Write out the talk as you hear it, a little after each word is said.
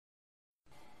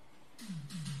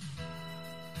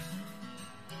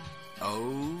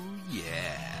Oh,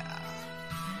 yeah.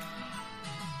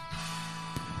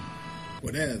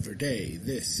 Whatever day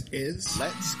this is.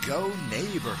 Let's go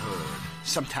neighborhood.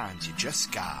 Sometimes you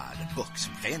just gotta book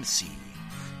some fantasy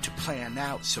to plan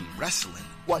out some wrestling,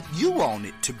 what you want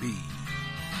it to be.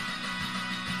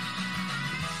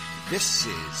 This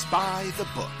is By the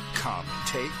Book. Come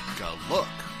take a look.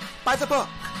 By the book.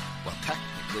 Well,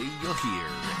 technically, you'll hear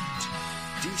it.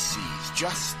 DC's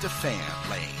just a fan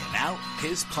laying out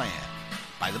his plan.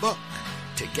 By the book.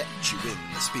 To get you in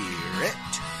the spirit.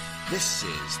 This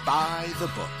is By the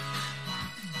Book.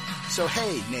 So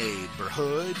hey,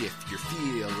 neighborhood, if you're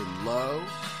feeling low,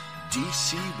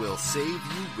 DC will save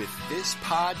you with this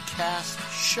podcast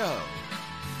show.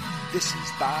 This is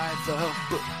By the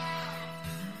Book.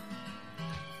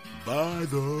 By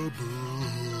the Book.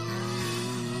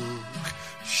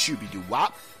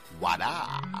 Shooby-doo-wop,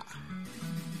 wada.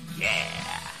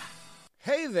 Yeah.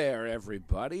 Hey there,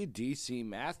 everybody. DC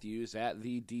Matthews at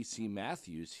the DC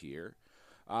Matthews here.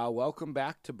 Welcome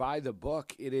back to By the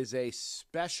Book. It is a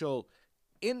special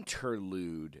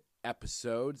interlude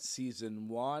episode. Season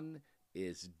 1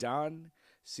 is done.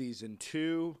 Season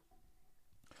 2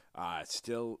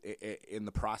 still in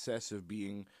the process of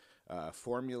being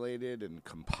formulated and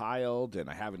compiled, and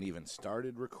I haven't even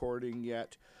started recording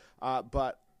yet.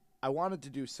 But I wanted to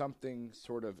do something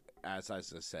sort of, as I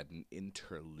said, an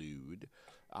interlude.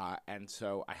 And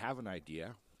so I have an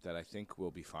idea that I think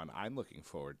will be fun. I'm looking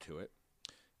forward to it.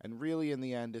 And really, in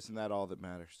the end, isn't that all that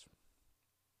matters?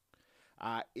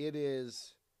 It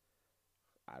is,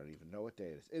 I don't even know what day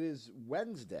it is. It is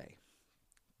Wednesday,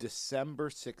 December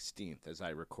 16th, as I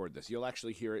record this. You'll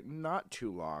actually hear it not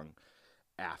too long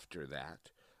after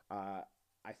that.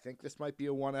 I think this might be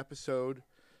a one-episode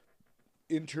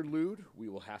interlude. We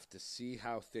will have to see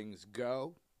how things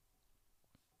go.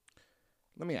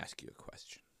 Let me ask you a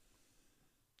question.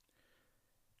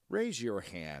 Raise your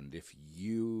hand if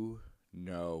you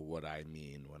know what I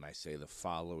mean when I say the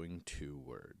following two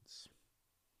words.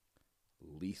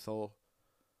 Lethal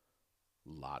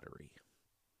lottery.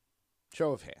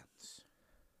 Show of hands.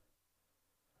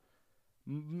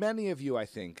 Many of you, I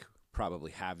think,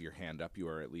 probably have your hand up. You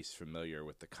are at least familiar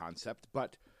with the concept,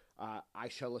 but I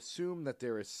shall assume that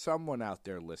there is someone out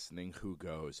there listening who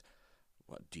goes,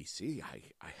 well, DC,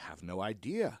 I have no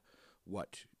idea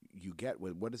what you get.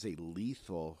 What is a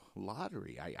lethal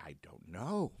lottery? I don't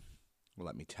know. Well,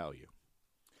 let me tell you.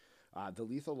 The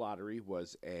lethal lottery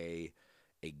was a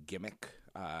gimmick,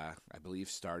 I believe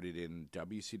started in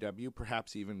WCW,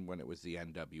 perhaps even when it was the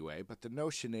NWA. But the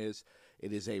notion is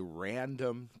it is a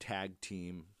random tag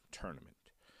team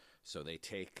tournament. So they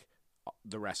take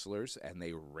the wrestlers and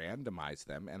they randomize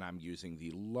them, and I'm using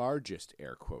the largest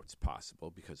air quotes possible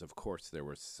because, of course, there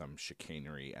was some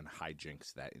chicanery and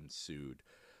hijinks that ensued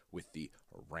with the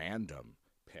random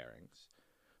pairings.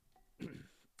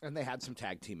 And they had some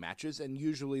tag team matches, and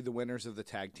usually the winners of the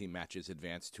tag team matches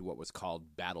advanced to what was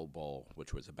called Battle Bowl,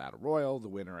 which was a battle royal. The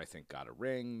winner, I think, got a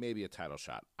ring, maybe a title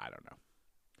shot. I don't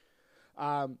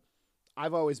know.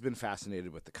 I've always been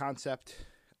fascinated with the concept.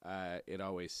 It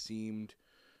always seemed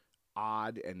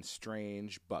odd and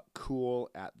strange, but cool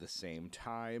at the same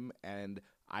time. And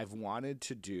I've wanted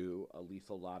to do a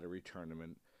lethal lottery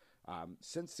tournament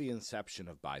since the inception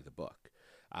of By the Book.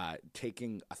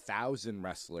 Taking 1,000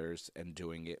 wrestlers and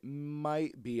doing it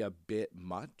might be a bit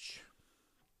much.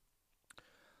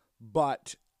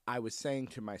 But I was saying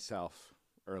to myself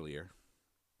earlier,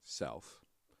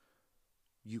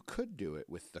 you could do it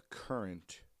with the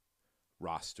current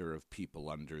roster of people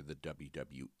under the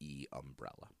WWE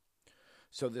umbrella.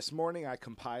 So this morning I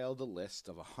compiled a list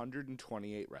of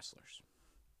 128 wrestlers,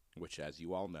 which, as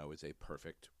you all know, is a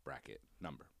perfect bracket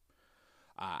number.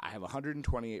 I have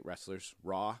 128 wrestlers,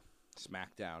 Raw,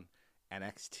 SmackDown,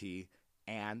 NXT,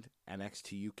 and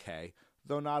NXT UK,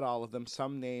 though not all of them.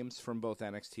 Some names from both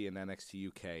NXT and NXT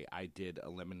UK I did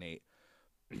eliminate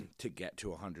to get to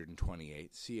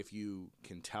 128. See if you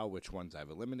can tell which ones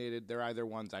I've eliminated. They're either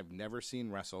ones I've never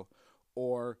seen wrestle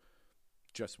or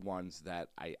just ones that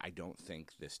I don't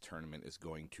think this tournament is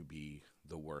going to be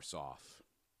the worse off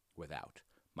without.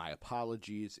 My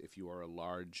apologies if you are a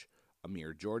large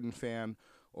Amir Jordan fan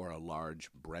or a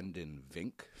large Brendan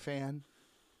Vink fan.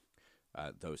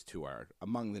 Those two are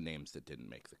among the names that didn't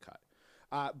make the cut.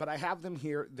 But I have them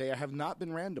here. They have not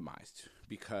been randomized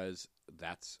because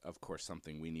that's, of course,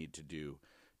 something we need to do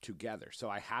together. So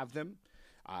I have them.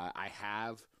 I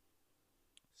have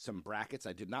some brackets.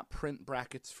 I did not print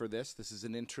brackets for this. This is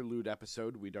an interlude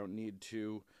episode. We don't need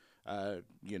to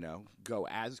go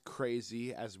as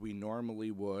crazy as we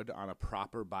normally would on a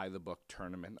proper by-the-book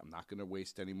tournament. I'm not going to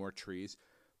waste any more trees.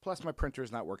 Plus, my printer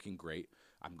is not working great.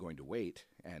 I'm going to wait,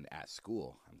 and at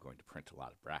school, I'm going to print a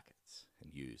lot of brackets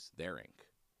and use their ink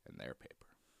and their paper,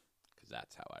 because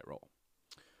that's how I roll.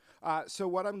 So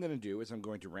what I'm going to do is I'm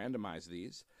going to randomize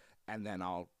these, and then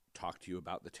I'll talk to you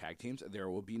about the tag teams. There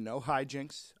will be no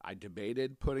hijinks. I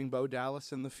debated putting Bo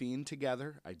Dallas and The Fiend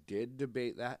together. I did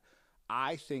debate that.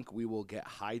 I think we will get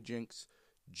hijinks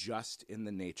just in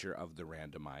the nature of the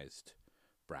randomized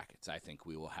brackets. I think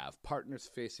we will have partners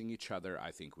facing each other.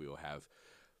 I think we will have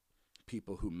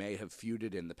people who may have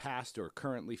feuded in the past or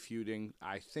currently feuding.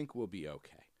 I think we'll be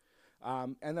okay.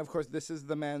 And, of course, this is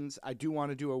the men's. I do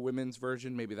want to do a women's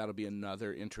version. Maybe that'll be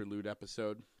another interlude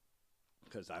episode,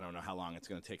 because I don't know how long it's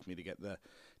going to take me to get the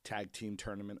tag team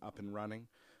tournament up and running.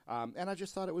 And I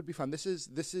just thought it would be fun. This is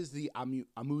the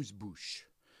amuse-bouche.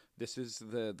 This is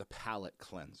the palate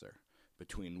cleanser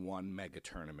between one mega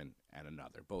tournament and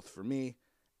another, both for me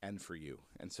and for you.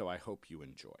 And so I hope you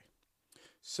enjoy.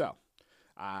 So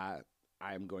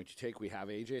I'm going to take, we have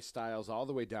AJ Styles all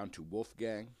the way down to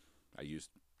Wolfgang. I used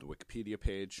the Wikipedia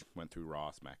page, went through Raw,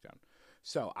 SmackDown.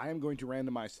 So I am going to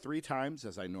randomize 3 times,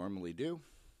 as I normally do,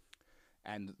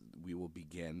 and we will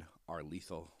begin our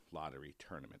Lethal Lottery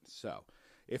tournament. So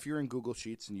if you're in Google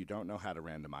Sheets and you don't know how to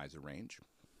randomize a range,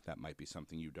 that might be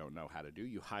something you don't know how to do.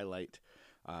 You highlight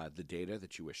the data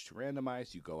that you wish to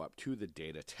randomize. You go up to the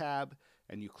Data tab,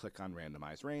 and you click on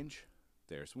Randomize Range.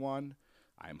 There's 1.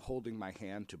 I'm holding my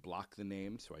hand to block the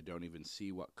name so I don't even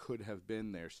see what could have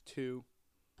been. There's 2.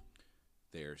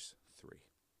 There's 3.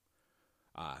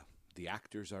 The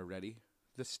actors are ready.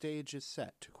 The stage is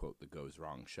set, to quote the Goes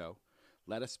Wrong show.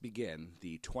 Let us begin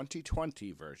the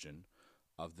 2020 version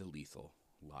of the Lethal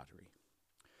Lottery.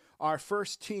 Our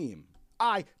first team.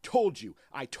 I told you.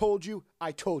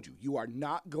 You are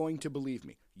not going to believe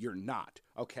me. You're not,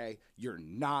 okay? You're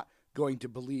not going to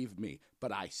believe me.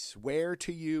 But I swear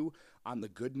to you on the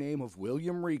good name of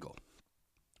William Regal,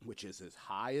 which is as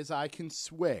high as I can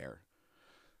swear,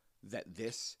 that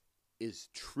this is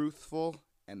truthful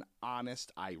and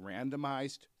honest. I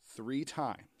randomized 3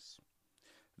 times.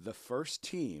 The first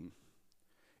team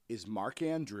is Mark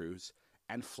Andrews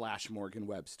and Flash Morgan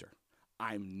Webster.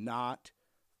 I'm not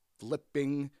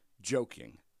flipping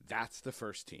joking. That's the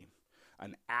first team.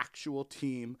 An actual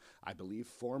team, I believe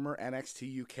former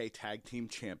NXT UK Tag Team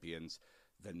Champions.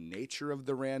 The nature of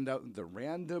the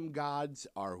random gods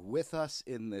are with us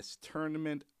in this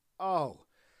tournament. Oh,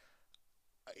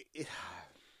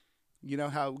 you know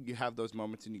how you have those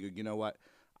moments and you go, you know what?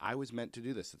 I was meant to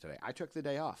do this today. I took the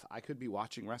day off. I could be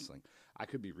watching wrestling. I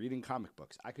could be reading comic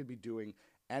books. I could be doing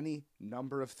any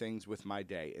number of things with my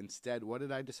day. Instead, what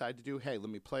did I decide to do? Hey, let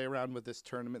me play around with this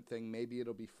tournament thing. Maybe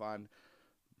it'll be fun.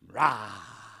 Rah!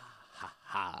 Ha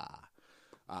ha.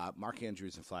 Mark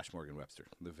Andrews and Flash Morgan Webster,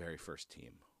 the very first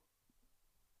team.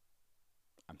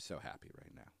 I'm so happy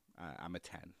right now. I'm a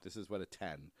 10. This is what a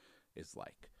 10 is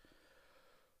like.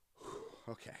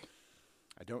 Okay.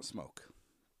 I don't smoke,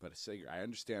 but a cigarette. I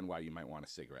understand why you might want a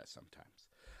cigarette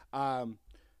sometimes.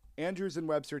 Andrews and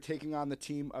Webster taking on the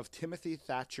team of Timothy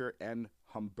Thatcher and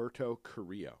Humberto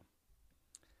Carrillo.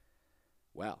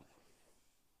 Well,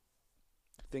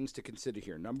 things to consider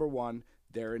here. Number 1,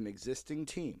 they're an existing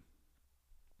team.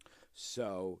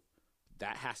 So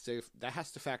that has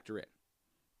to factor in.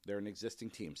 They're an existing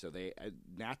team, so they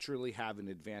naturally have an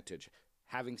advantage.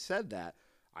 Having said that,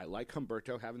 I like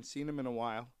Humberto. Haven't seen him in a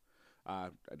while. I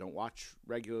don't watch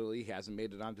regularly. He hasn't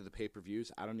made it onto the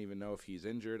pay-per-views. I don't even know if he's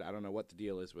injured. I don't know what the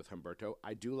deal is with Humberto.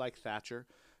 I do like Thatcher.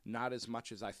 Not as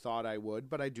much as I thought I would,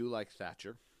 but I do like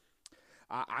Thatcher.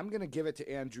 I'm going to give it to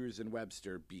Andrews and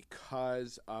Webster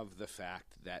because of the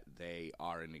fact that they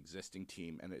are an existing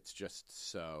team, and it's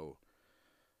so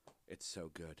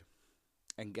good.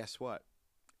 And guess what?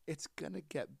 It's going to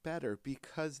get better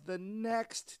because the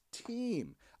next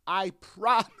team, I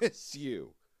promise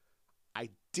you, I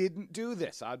didn't do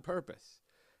this on purpose.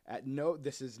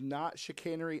 This is not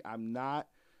chicanery. I'm not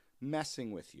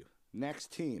messing with you.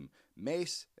 Next team,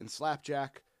 Mace and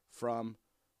Slapjack from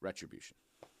Retribution.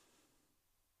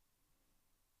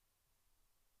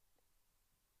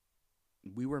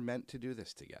 We were meant to do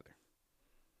this together.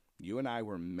 You and I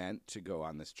were meant to go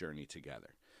on this journey together.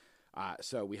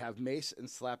 So we have Mace and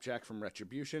Slapjack from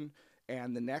Retribution,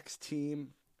 and the next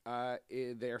team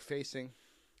they're facing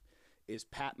is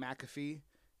Pat McAfee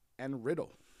and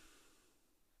Riddle.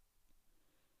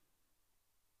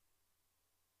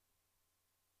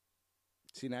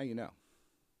 See, now you know.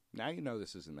 Now you know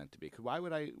this isn't meant to be. 'Cause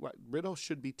Riddle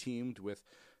should be teamed with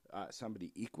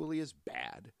somebody equally as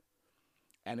bad,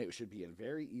 and it should be a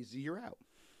very easy you're out.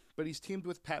 But he's teamed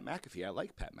with Pat McAfee. I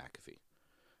like Pat McAfee.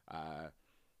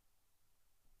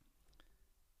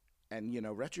 And,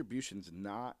 Retribution's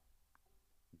not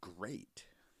great.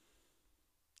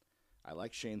 I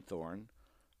like Shane Thorne.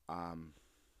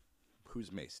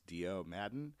 Who's Mace? Dio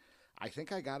Madden? I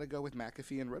think I got to go with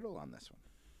McAfee and Riddle on this one.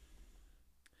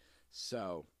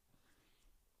 So,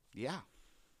 yeah.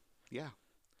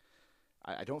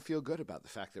 I don't feel good about the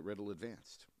fact that Riddle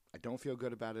advanced. I don't feel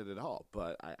good about it at all,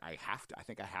 but I have to. I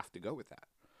think I have to go with that.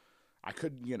 I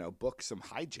could, book some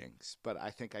hijinks, but I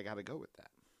think I got to go with that.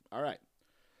 All right.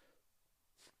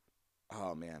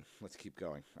 Oh, man. Let's keep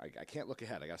going. I can't look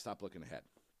ahead. I got to stop looking ahead.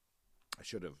 I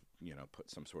should have, put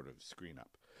some sort of screen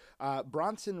up.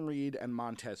 Bronson Reed and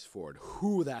Montez Ford.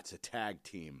 That's a tag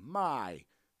team. My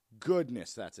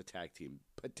goodness, that's a tag team.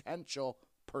 Potential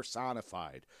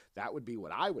personified. That would be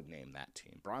what I would name that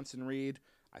team. Bronson Reed,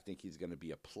 I think he's going to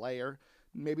be a player.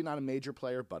 Maybe not a major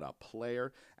player, but a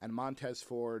player. And Montez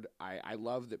Ford, I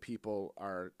love that people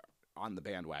are on the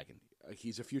bandwagon.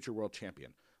 He's a future world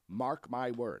champion. Mark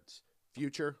my words.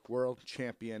 Future world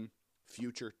champion,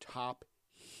 future top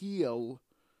heel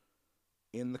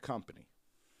in the company.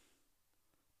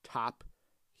 Top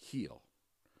heel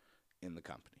in the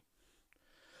company.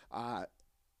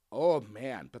 Oh,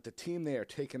 man, but the team they are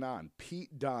taking on,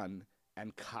 Pete Dunne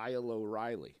and Kyle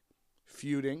O'Reilly.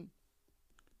 Feuding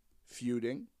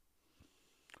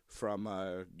from,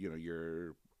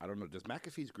 your, I don't know, does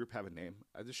McAfee's group have a name?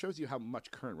 This shows you how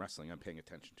much current wrestling I'm paying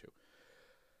attention to.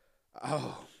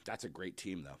 Oh, that's a great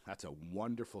team, though. That's a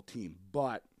wonderful team.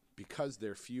 But because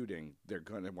they're feuding, they're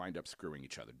going to wind up screwing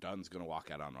each other. Dunn's going to walk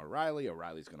out on O'Reilly.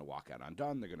 O'Reilly's going to walk out on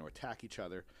Dunne. They're going to attack each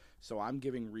other. So I'm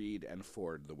giving Reed and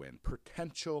Ford the win.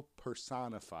 Potential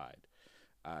personified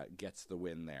gets the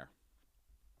win there.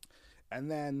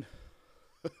 And then,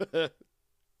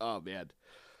 oh, man.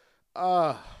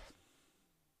 I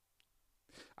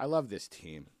love this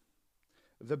team.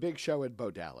 The Big Show and Bo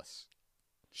Dallas.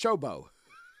 Showbo.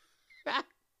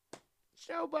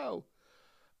 Showbo.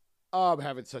 Oh, I'm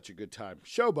having such a good time.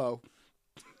 Showbo.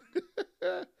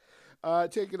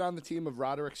 Taking on the team of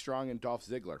Roderick Strong and Dolph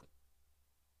Ziggler.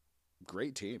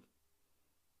 Great team.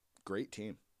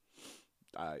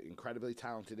 Incredibly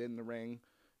talented in the ring.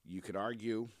 You could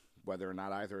argue whether or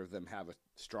not either of them have a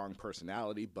strong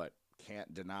personality, but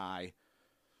can't deny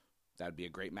that'd be a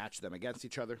great match them against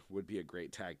each other. Would be a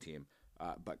great tag team.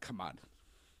 But come on.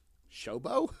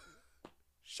 Showbo?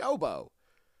 Showbo.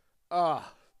 All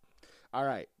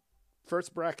right.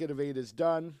 First bracket of 8 is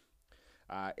done.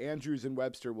 Andrews and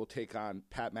Webster will take on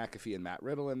Pat McAfee and Matt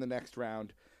Riddle in the next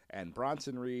round. And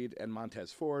Bronson Reed and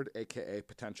Montez Ford, a.k.a.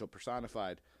 Potential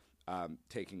Personified,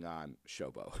 taking on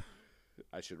Showbo.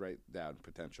 I should write down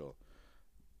Potential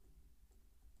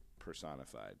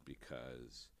Personified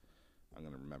because I'm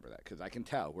going to remember that. Because I can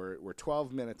tell we're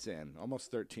 12 minutes in,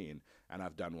 almost 13, and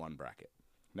I've done one bracket.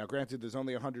 Now, granted, there's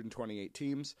only 128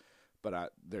 teams,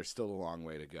 but there's still a long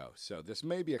way to go. So this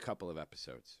may be a couple of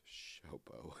episodes.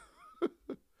 Showbo.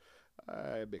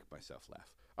 I make myself laugh.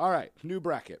 All right, new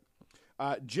bracket.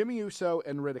 Jimmy Uso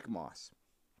and Riddick Moss.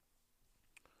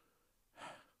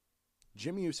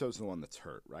 Jimmy Uso's the one that's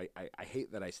hurt, right? I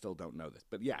hate that I still don't know this.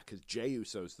 But yeah, because Jey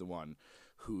Uso's the one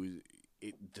who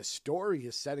the story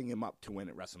is setting him up to win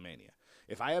at WrestleMania.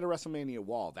 If I had a WrestleMania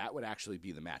wall, that would actually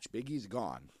be the match. Big E's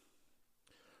gone.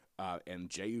 And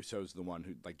Jey Uso's the one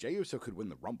who, Jey Uso could win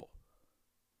the Rumble.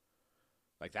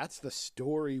 That's the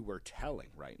story we're telling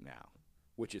right now,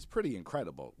 which is pretty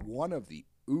incredible. One of the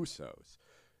Usos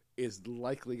is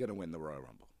likely going to win the Royal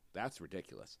Rumble. That's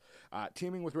ridiculous.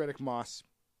 Teaming with Riddick Moss.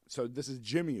 So this is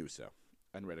Jimmy Uso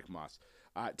and Riddick Moss.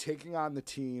 Taking on the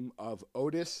team of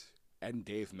Otis and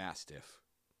Dave Mastiff.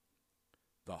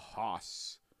 The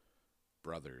Haas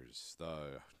brothers.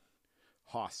 The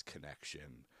Haas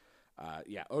connection.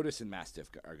 Otis and Mastiff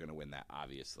are going to win that,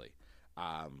 obviously.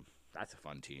 That's a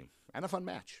fun team and a fun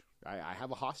match. I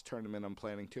have a Haas tournament I'm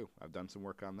planning, too. I've done some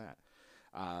work on that.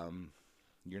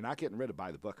 You're not getting rid of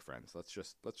By the Book, friends. Let's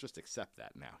just accept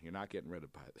that now. You're not getting rid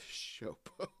of By the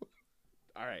Showbo.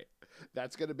 All right.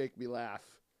 That's going to make me laugh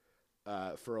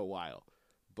for a while.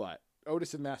 But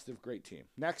Otis and Mastiff, great team.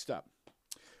 Next up,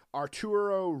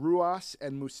 Arturo Ruas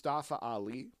and Mustafa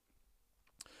Ali.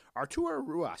 Arturo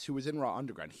Ruas, who was in Raw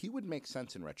Underground, he would make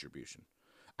sense in Retribution.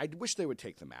 I wish they would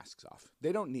take the masks off.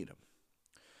 They don't need them.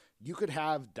 You could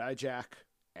have Dijak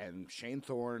and Shane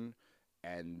Thorne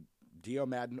and Dio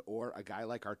Madden or a guy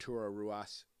like Arturo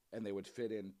Ruas, and they would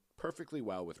fit in perfectly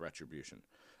well with Retribution.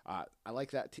 I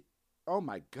like that. Oh,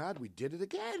 my God, we did it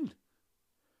again.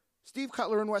 Steve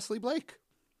Cutler and Wesley Blake,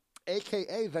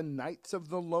 a.k.a. the Knights of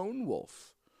the Lone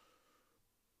Wolf.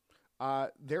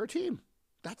 They're a team.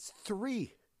 That's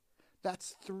 3.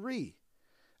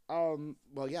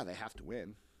 Well, yeah, they have to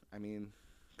win. I mean,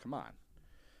 Come on.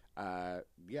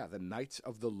 Yeah, the Knights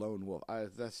of the Lone Wolf.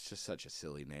 That's just such a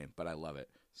silly name, but I love it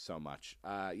so much.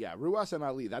 Yeah, Ruas and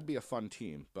Ali, that'd be a fun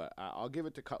team, but I'll give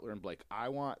it to Cutler and Blake. I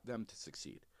want them to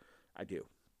succeed. I do.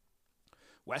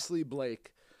 Wesley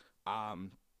Blake, I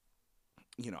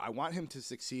want him to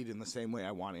succeed in the same way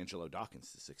I want Angelo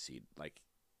Dawkins to succeed. Like,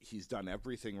 he's done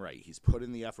everything right. He's put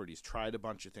in the effort. He's tried a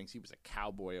bunch of things. He was a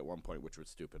cowboy at one point, which was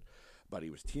stupid, but he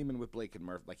was teaming with Blake and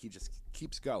Murph. Like, he just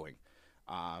keeps going.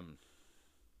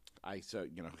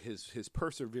 His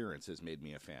perseverance has made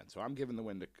me a fan. So I'm giving the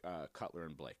win to Cutler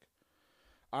and Blake.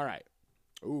 All right.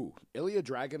 Ooh, Ilya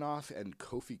Dragunov and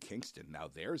Kofi Kingston. Now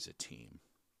there's a team.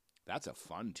 That's a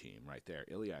fun team right there.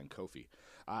 Ilya and Kofi.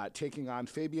 Taking on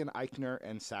Fabian Eichner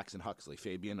and Saxon Huxley.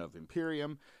 Fabian of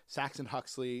Imperium. Saxon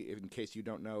Huxley, in case you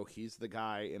don't know, he's the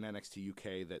guy in NXT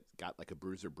UK that got like a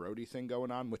Bruiser Brody thing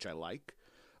going on, which I like.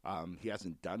 He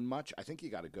hasn't done much. I think you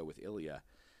got to go with Ilya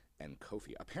and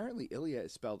Kofi. Apparently, Ilya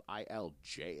is spelled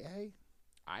I-L-J-A.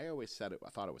 I always said it. I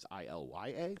thought it was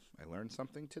I-L-Y-A. I learned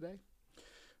something today.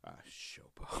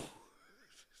 Shopo.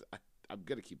 I'm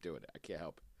going to keep doing it. I can't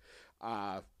help it.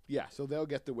 Yeah, so they'll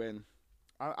get the win.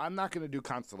 I'm not going to do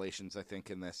constellations, I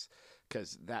think, in this,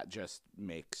 because that just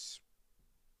makes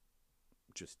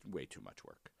just way too much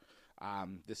work.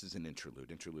 This is an interlude.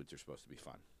 Interludes are supposed to be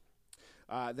fun.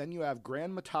 Then you have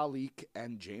Gran Metalik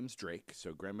and James Drake.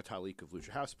 So Gran Metalik of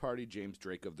Lucha House Party, James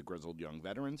Drake of the Grizzled Young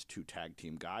Veterans, 2 tag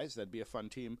team guys. That'd be a fun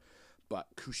team. But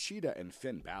Kushida and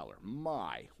Finn Balor,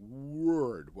 my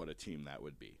word, what a team that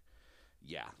would be.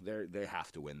 Yeah, they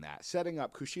have to win that. Setting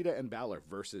up Kushida and Balor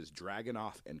versus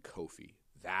Dragunov and Kofi.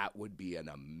 That would be an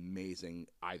amazing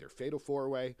either fatal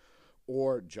 4-way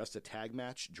or just a tag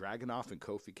match. Dragunov and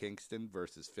Kofi Kingston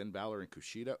versus Finn Balor and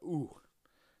Kushida. Ooh,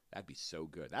 that'd be so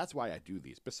good. That's why I do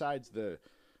these. Besides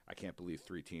I can't believe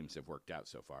 3 teams have worked out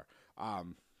so far.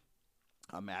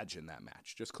 Imagine that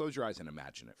match. Just close your eyes and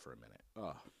imagine it for a minute.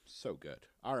 Oh, so good.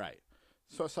 All right.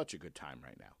 So such a good time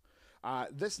right now.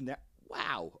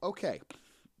 Wow. Okay.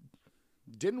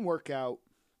 Didn't work out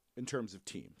in terms of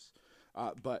teams.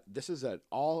 But this is an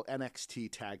all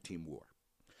NXT tag team war.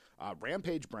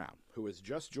 Rampage Brown, who has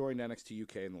just joined NXT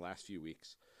UK in the last few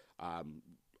weeks.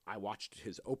 I watched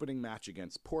his opening match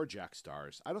against poor Jack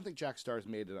Stars. I don't think Jack Stars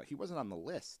made it. He wasn't on the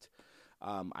list,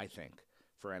 I think,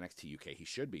 for NXT UK. He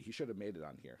should be. He should have made it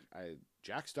on here.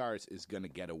 Jack Stars is going to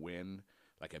get a win,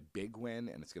 like a big win,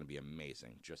 and it's going to be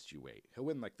amazing. Just you wait. He'll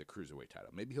win like the Cruiserweight title.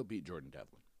 Maybe he'll beat Jordan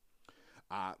Devlin.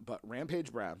 But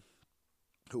Rampage Brown,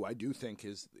 who I do think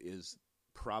is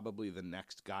probably the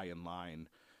next guy in line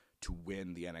to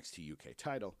win the NXT UK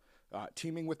title,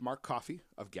 teaming with Mark Coffey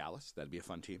of Gallus. That'd be a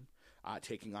fun team.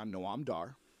 Taking on Noam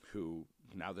Dar, who,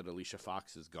 now that Alicia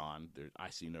Fox is gone, I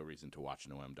see no reason to watch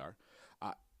Noam Dar.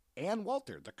 And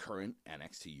Walter, the current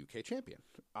NXT UK champion.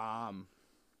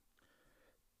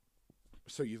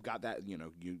 So you've got that,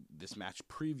 this match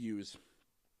previews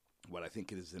what I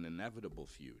think is an inevitable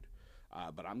feud.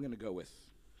 But I'm going to go with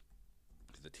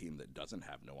the team that doesn't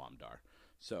have Noam Dar.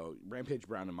 So Rampage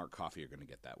Brown and Mark Coffey are going to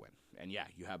get that win. And yeah,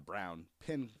 you have Brown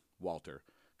pin Walter,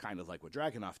 kind of like what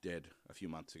Dragunov did a few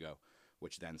months ago,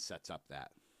 which then sets up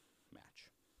that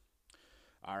match.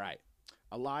 All right.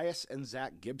 Elias and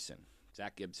Zach Gibson.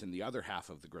 Zach Gibson, the other half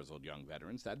of the Grizzled Young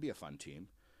Veterans. That'd be a fun team.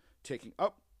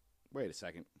 Wait a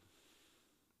second.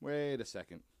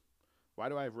 Why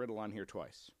do I have Riddle on here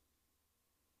twice?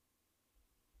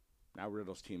 Now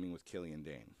Riddle's teaming with Killian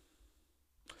Dane.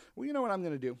 Well, you know what I'm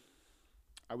going to do?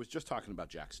 I was just talking about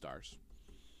Jack Stars.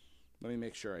 Let me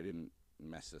make sure I didn't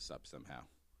mess this up somehow.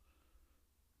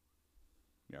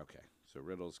 Yeah, okay. So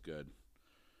Riddle's good.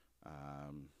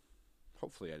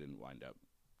 Hopefully I didn't wind up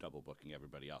double booking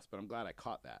everybody else, but I'm glad I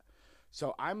caught that.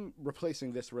 So I'm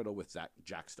replacing this Riddle with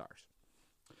Jack Stars.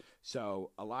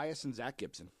 So Elias and Zach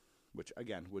Gibson, which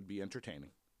again would be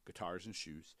entertaining, guitars and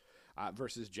shoes,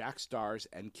 versus Jack Stars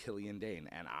and Killian Dane.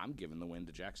 And I'm giving the win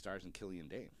to Jack Stars and Killian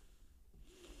Dane.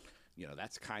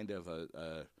 That's kind of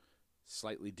a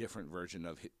slightly different version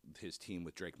of his team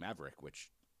with Drake Maverick, which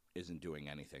isn't doing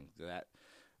anything.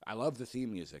 I love the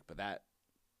theme music, but I'm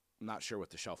not sure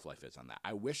what the shelf life is on that.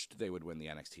 I wished they would win the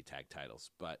NXT tag titles,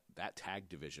 but that tag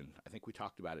division, I think we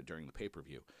talked about it during the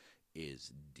pay-per-view,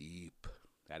 is deep.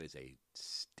 That is a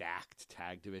stacked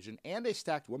tag division and a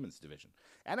stacked women's division.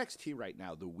 NXT right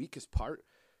now, the weakest part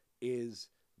is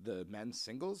the men's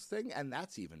singles thing, and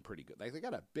that's even pretty good. Like, they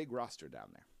got a big roster down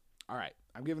there. All right,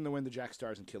 I'm giving the win to Jack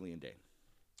Stars and Killian Dane.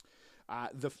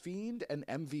 The Fiend and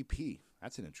MVP.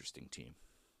 That's an interesting team.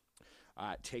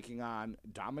 Taking on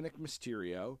Dominic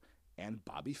Mysterio and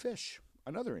Bobby Fish.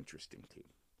 Another interesting team.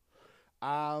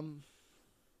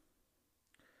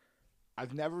 I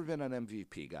I've never been an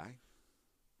MVP guy.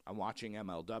 I'm watching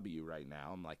MLW right now.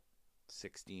 I'm like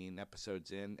 16 episodes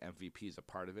in. MVP is a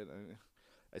part of it.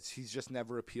 He's just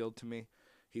never appealed to me.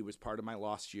 He was part of my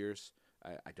lost years.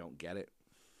 I don't get it.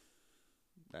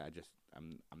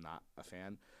 I'm not a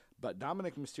fan. But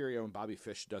Dominic Mysterio and Bobby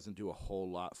Fish doesn't do a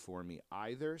whole lot for me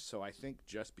either. So I think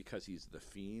just because he's the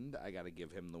Fiend, I got to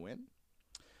give him the win.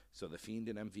 So the Fiend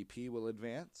and MVP will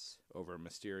advance over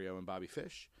Mysterio and Bobby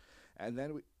Fish. And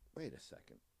then wait a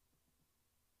second.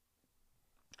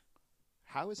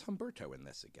 How is Humberto in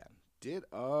this again?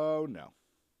 Oh no.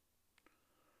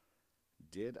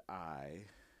 Did I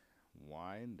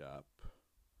wind up?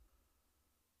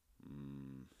 Let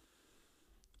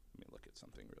me look at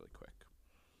something really quick.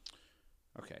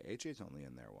 Okay, AJ's only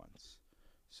in there once.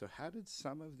 So how did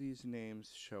some of these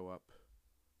names show up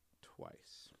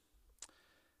twice?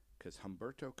 Because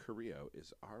Humberto Carrillo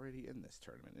is already in this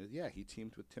tournament. Yeah, he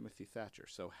teamed with Timothy Thatcher.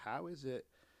 So how is it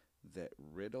that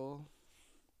Riddle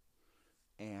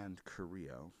and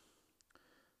Carrillo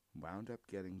wound up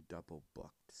getting double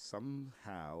booked?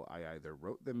 Somehow I either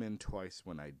wrote them in twice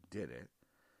when I did it,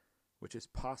 which is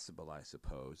possible, I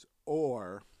suppose,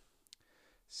 or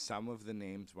some of the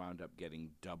names wound up getting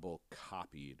double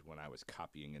copied when I was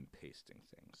copying and pasting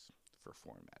things for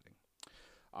formatting.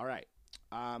 All right,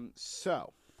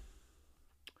 so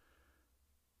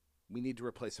we need to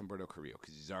replace Humberto Carrillo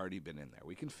because he's already been in there.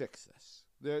 We can fix this.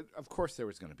 Of course there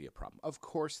was going to be a problem. Of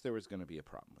course there was going to be a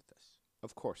problem with this.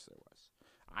 Of course there was.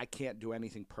 I can't do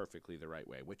anything perfectly the right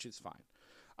way, which is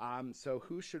fine. So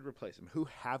who should replace him? Who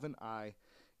haven't I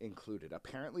included?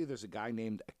 Apparently there's a guy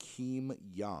named Akeem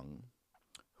Young,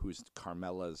 who's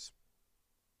Carmella's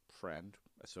friend,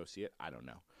 associate. I don't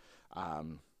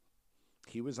know.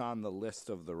 He was on the list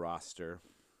of the roster.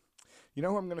 You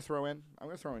know who I'm going to throw in? I'm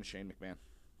going to throw in Shane McMahon.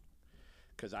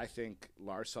 Because I think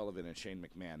Lars Sullivan and Shane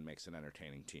McMahon makes an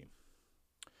entertaining team.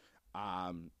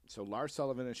 So Lars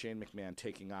Sullivan and Shane McMahon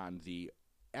taking on the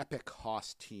Epic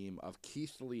Hoss team of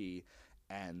Keith Lee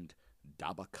and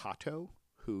Dabba-Kato,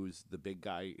 who's the big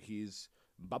guy. He's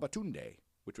Babatunde,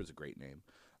 which was a great name.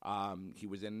 He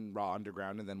was in Raw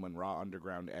Underground, and then when Raw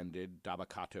Underground ended,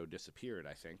 Dabba-Kato disappeared,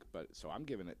 I think. But so I'm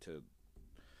giving it to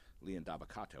Lee and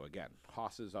Dabba-Kato again.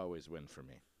 Hosses always win for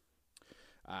me.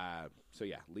 So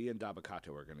yeah, Lee and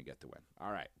Dabba-Kato are going to get the win.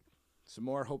 All right. Some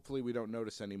more. Hopefully we don't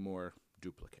notice any more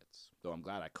duplicates. Though I'm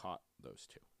glad I caught those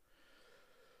two.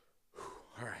 Whew.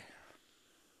 All right.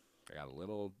 I got a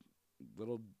little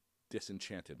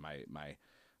disenchanted. My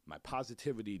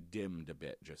positivity dimmed a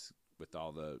bit just with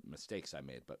all the mistakes I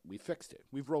made, but we fixed it.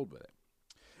 We've rolled with it.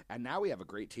 And now we have a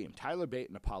great team. Tyler Bate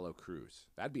and Apollo Crews.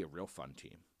 That'd be a real fun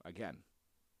team. Again,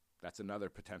 that's another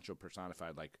potential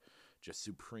personified, like, just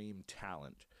supreme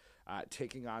talent.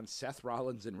 Taking on Seth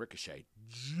Rollins and Ricochet.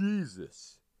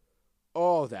 Jesus.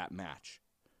 Oh, that match.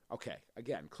 Okay,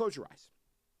 again, close your eyes.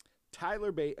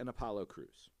 Tyler Bate and Apollo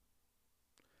Crews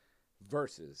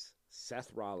versus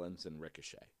Seth Rollins and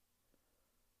Ricochet.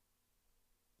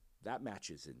 That match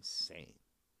is insane.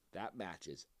 That match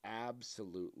is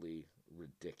absolutely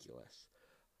ridiculous.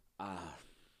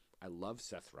 I love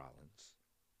Seth Rollins.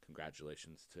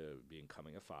 Congratulations to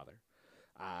becoming a father.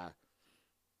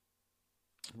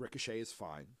 Ricochet is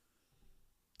fine.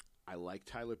 I like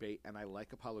Tyler Bate and I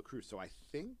like Apollo Crews. So I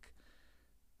think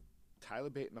Tyler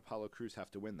Bate and Apollo Crews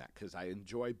have to win that because I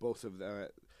enjoy both of them.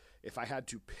 If I had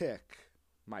to pick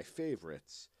my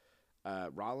favorites,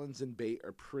 Rollins and Bate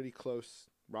are pretty close.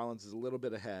 Rollins is a little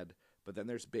bit ahead, but then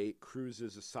there's Bate. Crews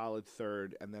is a solid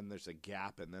third, and then there's a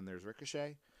gap, and then there's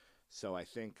Ricochet. So I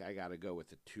think I got to go with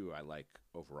the two I like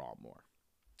overall more.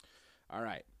 All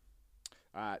right.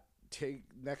 Take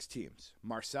next teams.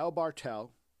 Marcel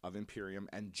Bartel of Imperium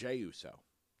and Jey Uso.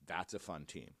 That's a fun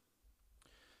team.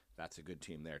 That's a good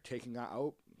team there. Taking on...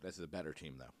 Oh, this is a better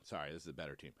team, though. Sorry, this is a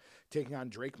better team. Taking on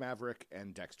Drake Maverick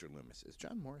and Dexter Lumis. Is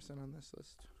John Morrison on this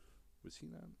list? Was he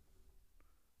not?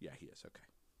 Yeah, he is. Okay.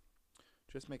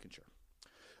 Just making sure.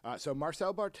 So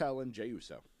Marcel Bartel and Jey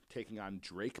Uso taking on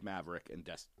Drake Maverick and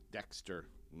Dexter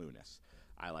Lumis.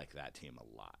 I like that team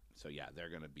a lot. So, yeah, they're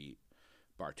going to beat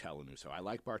Bartel and Uso. I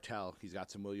like Bartel. He's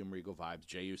got some William Regal vibes.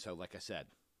 Jey Uso, like I said,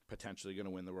 potentially going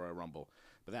to win the Royal Rumble.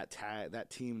 But that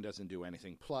team doesn't do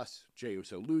anything. Plus, Jey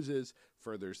Uso loses,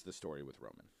 furthers the story with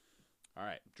Roman. All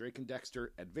right, Drake and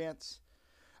Dexter advance.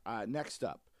 Next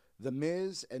up, The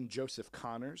Miz and Joseph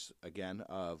Connors, again,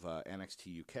 of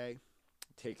NXT UK,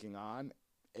 taking on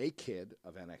A-Kid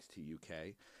of NXT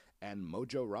UK and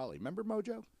Mojo Rawley. Remember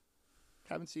Mojo?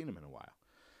 Haven't seen him in a while.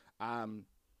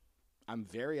 I'm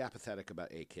very apathetic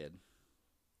about A-Kid.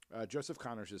 Joseph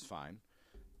Connors is fine.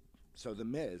 So The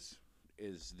Miz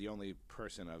is the only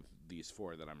person of these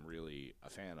four that I'm really a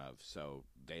fan of, so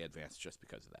they advanced just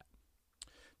because of that.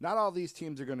 Not all these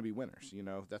teams are going to be winners,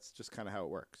 That's just kind of how it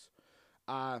works.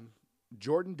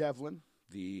 Jordan Devlin,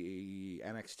 the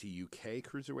NXT UK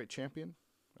Cruiserweight Champion,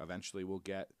 eventually will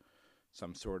get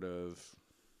some sort of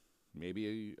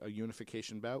maybe a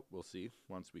unification bout. We'll see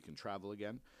once we can travel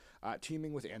again.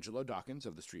 Teaming with Angelo Dawkins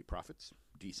of the Street Profits.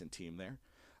 Decent team there.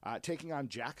 Taking on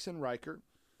Jackson Riker.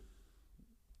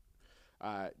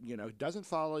 Doesn't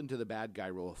fall into the bad guy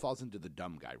rule. It falls into the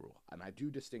dumb guy rule. And I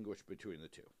do distinguish between the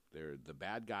two. The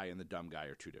bad guy and the dumb guy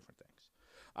are two different things.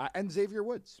 And Xavier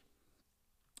Woods.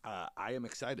 I am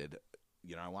excited.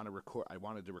 I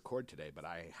wanted to record today, but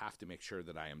I have to make sure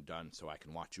that I am done so I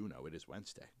can watch Uno. It is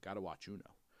Wednesday. Got to watch Uno.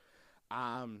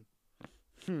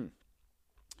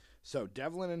 So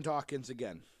Devlin and Dawkins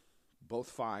again, both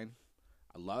fine.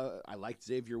 I like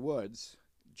Xavier Woods.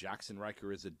 Jackson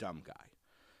Riker is a dumb guy.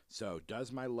 So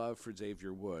does my love for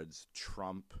Xavier Woods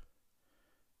trump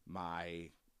my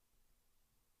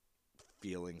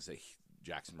feelings that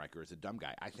Jackson Riker is a dumb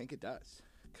guy? I think it does,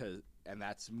 and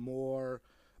that's more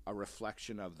a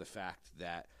reflection of the fact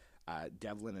that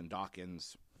Devlin and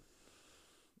Dawkins.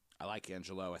 I like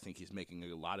Angelo. I think he's making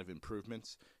a lot of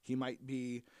improvements. He might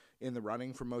be in the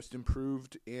running for most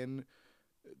improved in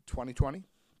 2020,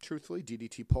 truthfully.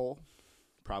 DDT poll,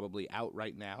 probably out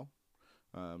right now.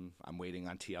 I'm waiting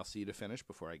on TLC to finish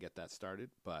before I get that started.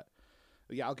 But,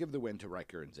 yeah, I'll give the win to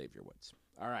Riker and Xavier Woods.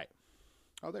 All right.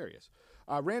 Oh, there he is.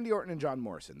 Randy Orton and John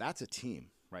Morrison. That's a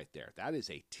team right there. That is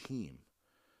a team.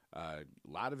 A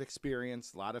lot of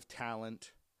experience, a lot of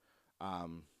talent, a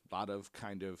lot of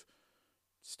kind of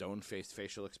stone-faced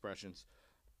facial expressions.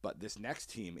 But this next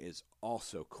team is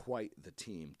also quite the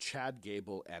team. Chad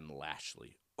Gable and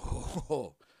Lashley.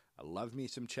 Oh, I love me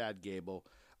some Chad Gable.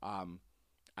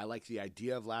 I like the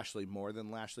idea of Lashley more than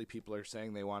Lashley. People are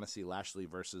saying they want to see Lashley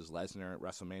versus Lesnar at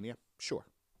WrestleMania. Sure.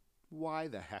 Why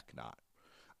the heck not?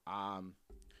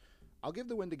 I'll give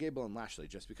the win to Gable and Lashley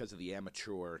just because of the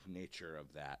amateur nature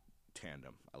of that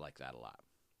tandem. I like that a lot.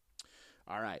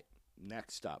 All right,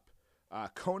 next up.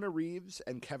 Kona Reeves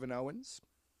and Kevin Owens.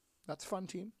 That's a fun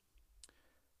team.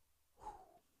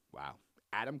 Wow.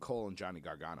 Adam Cole and Johnny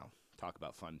Gargano. Talk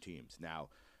about fun teams. Now,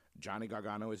 Johnny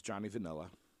Gargano is Johnny Vanilla.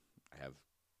 I have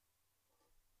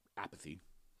apathy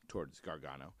towards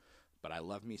Gargano, but I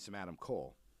love me some Adam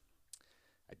Cole.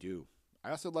 I do. I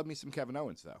also love me some Kevin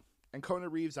Owens, though. And Kona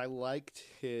Reeves, I liked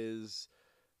his,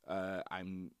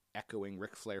 I'm echoing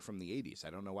Ric Flair from the 80s.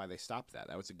 I don't know why they stopped that.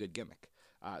 That was a good gimmick.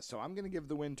 So I'm going to give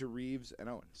the win to Reeves and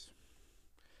Owens.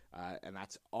 And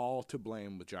that's all to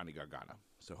blame with Johnny Gargano.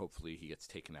 So hopefully he gets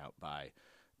taken out by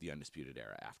the Undisputed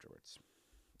Era afterwards.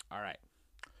 All right.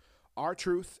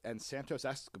 R-Truth and Santos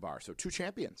Escobar. So two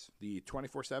champions. The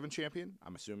 24/7 champion.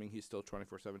 I'm assuming he's still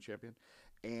 24/7 champion.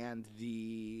 And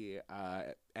the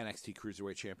NXT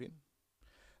Cruiserweight champion.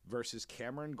 Versus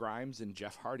Cameron Grimes and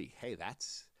Jeff Hardy. Hey,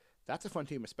 that's a fun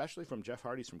team, especially from Jeff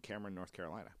Hardy's from Cameron, North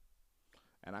Carolina.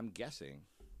 And I'm guessing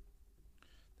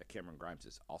that Cameron Grimes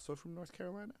is also from North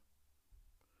Carolina.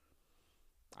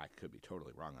 I could be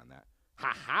totally wrong on that.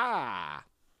 Ha-ha!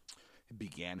 He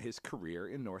began his career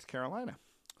in North Carolina.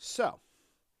 So,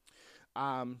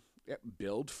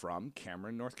 billed from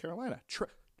Cameron, North Carolina.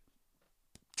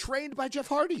 Trained by Jeff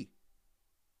Hardy.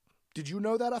 Did you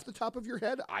know that off the top of your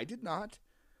head? I did not.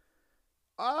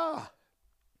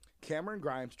 Cameron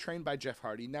Grimes, trained by Jeff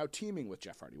Hardy, now teaming with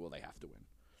Jeff Hardy. Well, they have to win.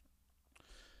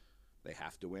 They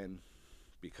have to win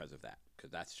because of that,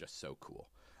 because that's just so cool.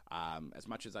 As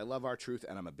much as I love R-Truth,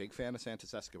 and I'm a big fan of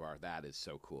Santos Escobar, that is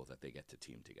so cool that they get to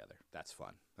team together. That's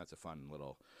fun. That's a fun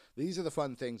little... These are the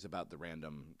fun things about the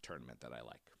random tournament that I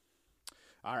like.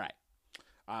 All right.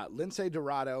 Lince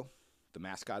Dorado, the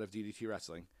mascot of DDT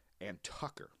Wrestling, and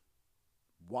Tucker.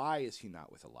 Why is he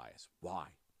not with Elias? Why?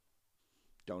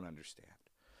 Don't understand.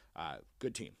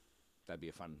 Good team. That'd be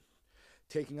a fun...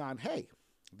 Taking on, hey,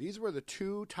 these were the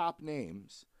two top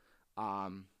names...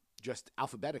 just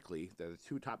alphabetically, they're the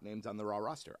two top names on the Raw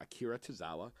roster, Akira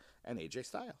Tozawa and AJ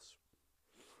Styles.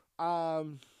 I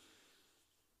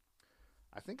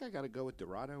think I got to go with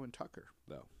Dorado and Tucker,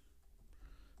 though.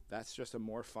 That's just a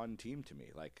more fun team to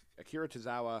me. Like, Akira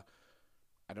Tozawa,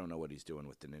 I don't know what he's doing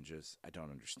with the Ninjas. I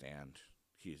don't understand.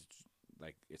 He's,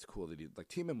 like, it's cool that he, like,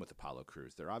 team him with Apollo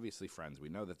Crews. They're obviously friends. We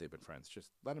know that they've been friends.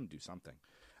 Just let him do something.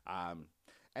 And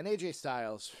AJ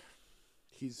Styles,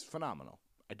 he's phenomenal.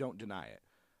 I don't deny it.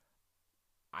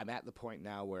 I'm at the point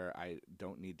now where I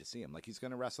don't need to see him. Like, he's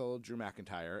going to wrestle Drew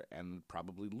McIntyre and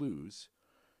probably lose.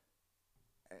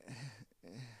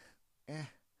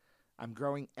 I'm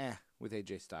growing with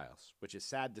AJ Styles, which is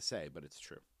sad to say, but it's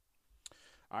true.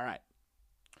 All right.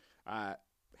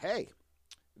 Hey,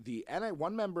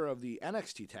 one member of the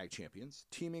NXT Tag Champions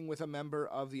teaming with a member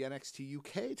of the NXT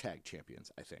UK Tag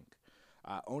Champions, I think.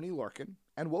 Oni Lorcan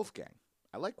and Wolfgang.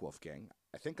 I like Wolfgang.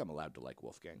 I think I'm allowed to like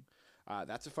Wolfgang.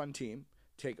 That's a fun team.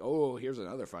 Here's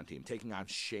another fun team. Taking on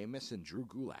Sheamus and Drew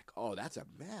Gulak. Oh, that's a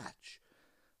match.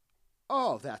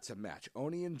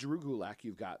 Oni and Drew Gulak.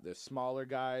 You've got the smaller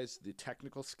guys, the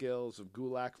technical skills of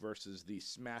Gulak versus the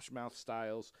smash mouth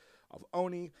styles of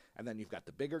Oni. And then you've got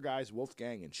the bigger guys,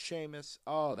 Wolfgang and Sheamus.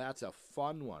 Oh, that's a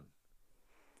fun one.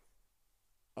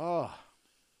 Oh,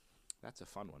 that's a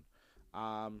fun one.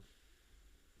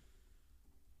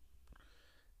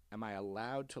 Am I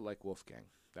allowed to like Wolfgang?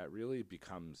 That really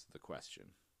becomes the question.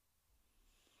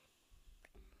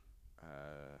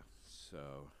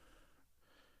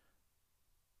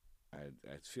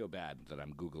 I feel bad that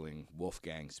I'm Googling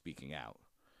Wolfgang speaking out.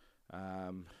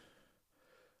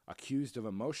 Accused of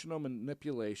emotional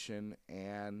manipulation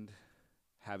and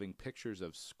having pictures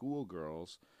of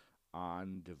schoolgirls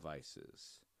on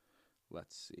devices.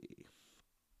 Let's see.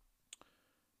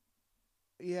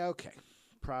 Yeah, okay.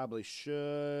 Probably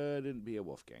shouldn't be a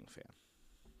Wolfgang fan.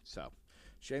 So,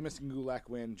 Sheamus and Gulak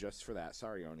win just for that.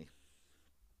 Sorry, Oni.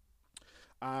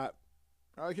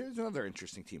 Here's another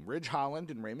interesting team. Ridge Holland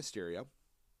and Rey Mysterio.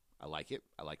 I like it.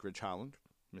 I like Ridge Holland.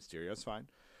 Mysterio's fine.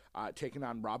 Taking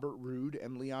on Robert Roode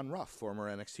and Leon Ruff,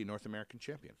 former NXT North American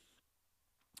champion.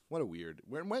 What a weird...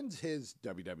 When's his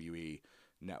WWE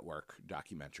Network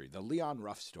documentary? The Leon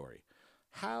Ruff story.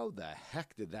 How the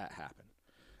heck did that happen?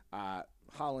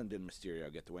 Holland and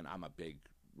Mysterio get the win. I'm a big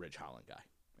Ridge Holland guy.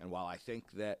 And while I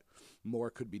think that more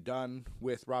could be done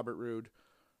with Robert Roode,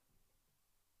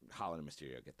 Holland and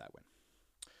Mysterio get that win.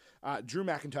 Drew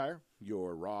McIntyre,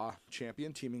 your Raw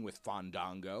champion, teaming with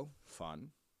Fandango. Fun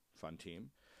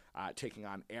team. Taking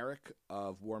on Eric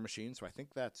of War Machine. So I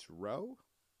think that's Rowe.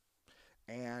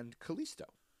 And Kalisto.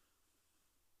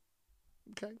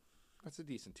 Okay. That's a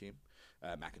decent team.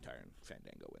 McIntyre and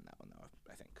Fandango win that one, though,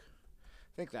 I think.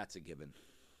 I think that's a given.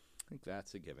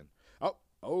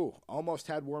 Oh, almost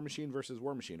had War Machine versus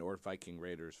War Machine, or Viking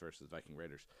Raiders versus Viking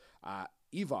Raiders.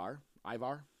 Ivar, I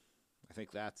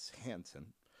think that's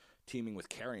Hansen, teaming with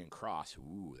Karrion Kross.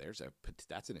 Ooh,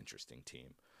 that's an interesting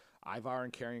team. Ivar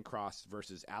and Karrion Kross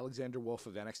versus Alexander Wolf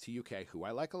of NXT UK, who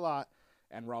I like a lot,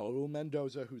 and Raul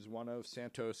Mendoza, who's one of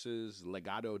Santos's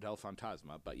Legado del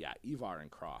Fantasma. But yeah, Ivar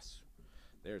and Kross,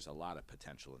 there's a lot of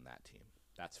potential in that team.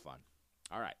 That's fun.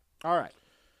 All right. I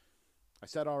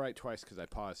said all right twice because I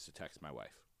paused to text my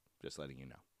wife. Just letting you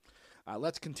know.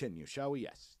 Let's continue, shall we?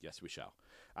 Yes, we shall.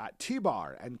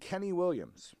 T-Bar and Kenny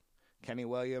Williams. Kenny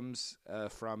Williams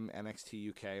from NXT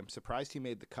UK. I'm surprised he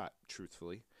made the cut,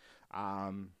 truthfully.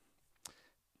 Haven't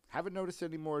noticed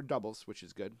any more doubles, which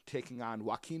is good. Taking on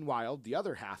Joaquin Wilde, the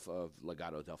other half of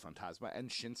Legado del Fantasma, and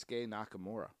Shinsuke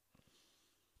Nakamura.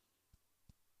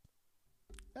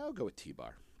 I'll go with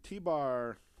T-Bar.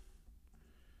 T-Bar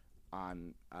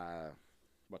on,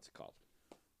 what's it called?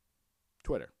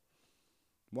 Twitter.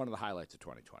 One of the highlights of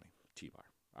 2020. T-Bar.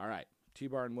 All right.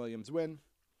 T-Bar and Williams win.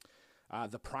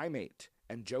 The Primate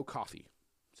and Joe Coffey.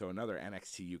 So another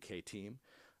NXT UK team.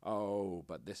 Oh,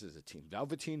 but this is a team.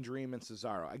 Velveteen Dream and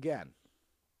Cesaro. Again,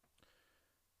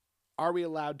 are we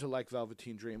allowed to like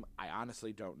Velveteen Dream? I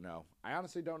honestly don't know. I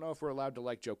honestly don't know if we're allowed to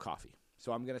like Joe Coffey.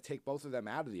 So I'm going to take both of them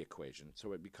out of the equation.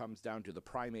 So it becomes down to the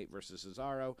Primate versus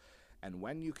Cesaro. And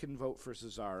when you can vote for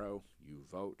Cesaro, you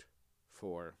vote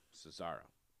for Cesaro.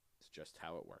 It's just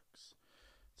how it works.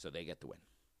 So they get the win.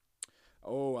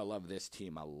 Oh, I love this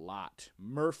team a lot.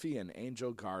 Murphy and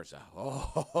Angel Garza.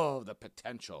 Oh, the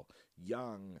potential.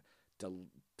 Young,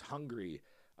 hungry.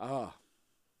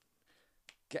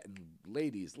 Getting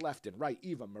ladies left and right.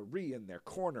 Eva Marie in their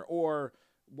corner. Or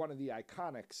one of the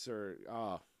Iconics.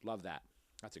 Love that.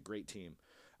 That's a great team.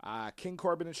 King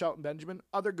Corbin and Shelton Benjamin.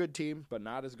 Other good team, but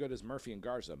not as good as Murphy and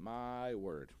Garza. My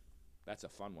word. That's a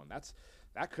fun one.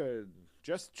 That could,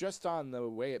 just on the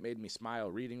way it made me smile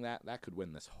reading that could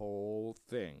win this whole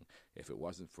thing if it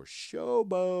wasn't for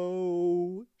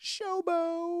Shobo.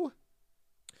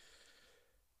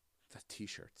 The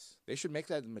t-shirts. They should make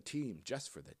that a team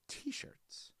just for the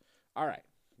t-shirts. All right,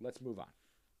 let's move on.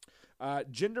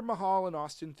 Jinder Mahal and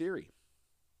Austin Theory.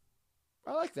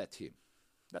 I like that team.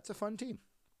 That's a fun team.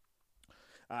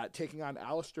 Taking on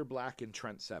Aleister Black and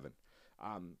Trent Seven.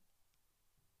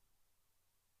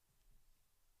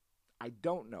 I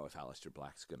don't know if Aleister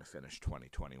Black's going to finish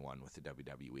 2021 with the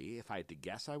WWE. If I had to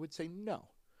guess, I would say no.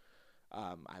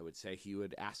 I would say he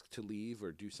would ask to leave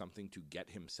or do something to get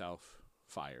himself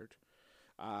fired.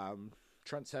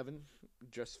 Trent Seven,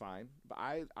 just fine. But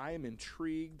I am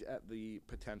intrigued at the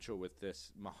potential with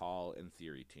this Mahal and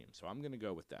Theory team. So I'm going to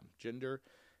go with them. Jinder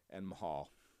and Mahal.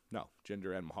 No,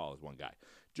 Jinder and Mahal is one guy.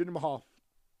 Jinder Mahal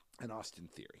and Austin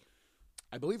Theory.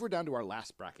 I believe we're down to our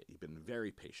last bracket. You've been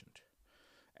very patient.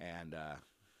 And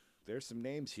there's some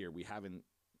names here we haven't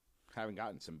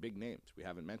gotten, some big names we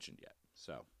haven't mentioned yet.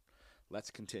 So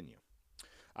let's continue.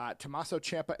 Tommaso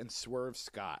Ciampa and Swerve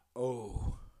Scott.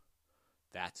 Oh,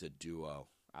 that's a duo.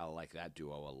 I like that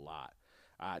duo a lot.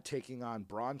 Taking on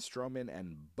Braun Strowman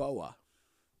and Boa.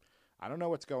 I don't know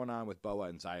what's going on with Boa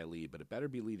and Xia Li, but it better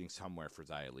be leading somewhere for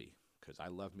Xia Li, because I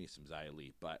love me some Xia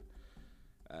Li. But,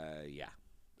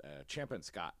 Ciampa and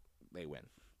Scott, they win.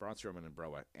 Braun Strowman and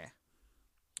Boa,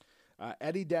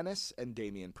 Eddie Dennis and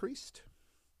Damian Priest.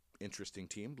 Interesting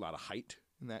team. A lot of height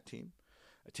in that team.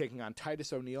 Taking on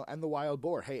Titus O'Neil and the Wild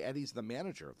Boar. Hey, Eddie's the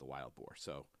manager of the Wild Boar,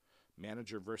 so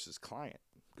manager versus client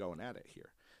going at it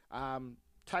here.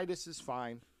 Titus is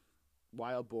fine.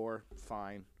 Wild Boar,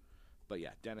 fine. But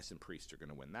yeah, Dennis and Priest are going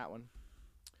to win that one.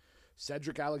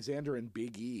 Cedric Alexander and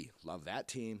Big E. Love that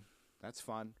team. That's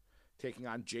fun. Taking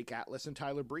on Jake Atlas and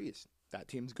Tyler Breeze. That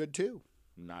team's good too.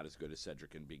 Not as good as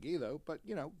Cedric and Big E, though, but,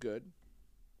 good.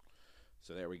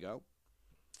 So there we go.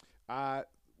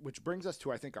 Which brings us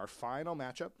to, I think, our final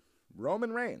matchup.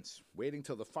 Roman Reigns, waiting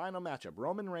till the final matchup.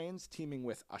 Roman Reigns teaming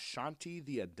with Ashanti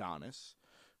the Adonis,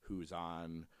 who's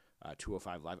on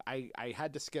 205 Live. I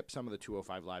had to skip some of the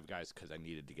 205 Live guys because I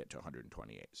needed to get to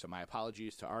 128. So my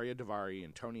apologies to Arya Daivari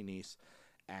and Tony Nese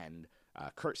and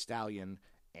Kurt Stallion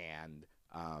and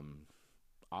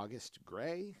August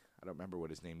Gray. I don't remember what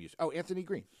his name used. Oh, Anthony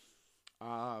Green.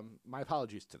 My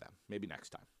apologies to them. Maybe next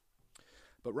time.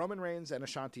 But Roman Reigns and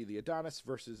Ashanti the Adonis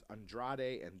versus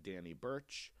Andrade and Danny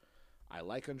Burch. I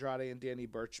like Andrade and Danny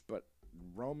Burch, but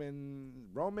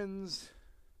Roman's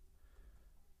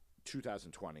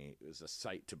 2020 is a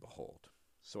sight to behold.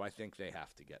 So I think they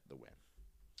have to get the win.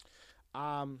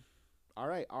 All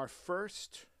right, our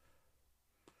first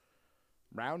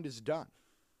round is done.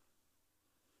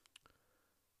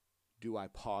 Do I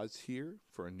pause here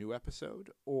for a new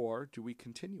episode, or do we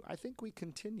continue? I think we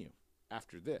continue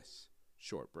after this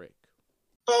short break.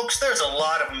 Folks, there's a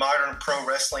lot of modern pro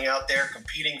wrestling out there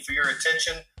competing for your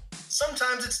attention.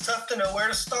 Sometimes it's tough to know where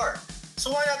to start.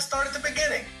 So why not start at the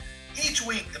beginning? Each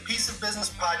week, the Piece of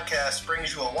Business podcast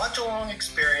brings you a watch-along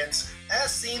experience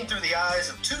as seen through the eyes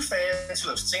of two fans who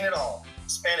have seen it all,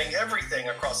 spanning everything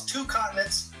across 2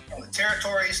 continents from the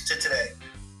territories to today.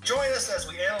 Join us as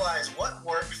we analyze what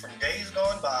worked from days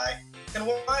gone by and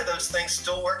why those things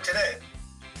still work today.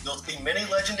 You'll see many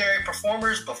legendary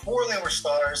performers before they were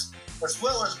stars, as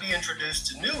well as be introduced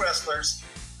to new wrestlers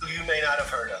who you may not have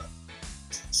heard of.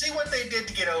 See what they did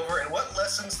to get over and what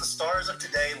lessons the stars of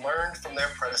today learned from their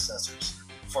predecessors.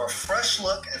 For a fresh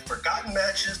look at forgotten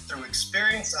matches through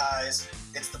experienced eyes,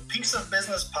 it's the Piece of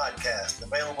Business podcast,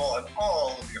 available on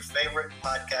all of your favorite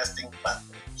podcasting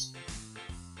platforms.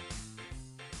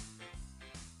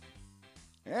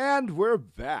 And we're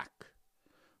back.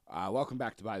 Welcome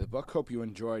back to Buy the Book. Hope you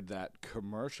enjoyed that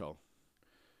commercial.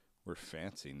 We're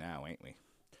fancy now, ain't we?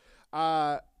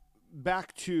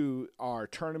 Back to our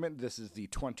tournament. This is the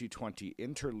 2020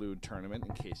 Interlude Tournament,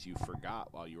 in case you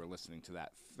forgot while you were listening to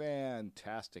that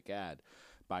fantastic ad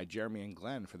by Jeremy and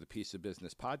Glenn for the Piece of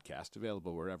Business podcast,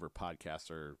 available wherever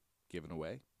podcasts are given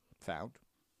away, found,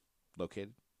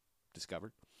 located,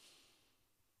 discovered,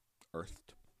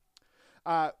 earthed.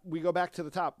 We go back to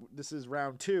the top. This is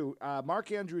round 2.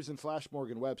 Mark Andrews and Flash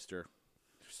Morgan Webster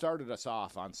started us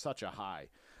off on such a high,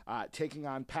 taking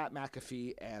on Pat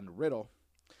McAfee and Riddle.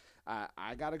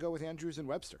 I got to go with Andrews and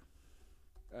Webster.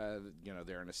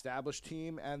 They're an established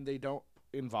team, and they don't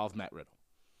involve Matt Riddle.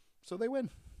 So they win.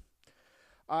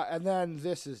 And then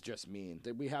this is just mean.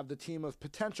 We have the team of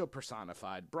potential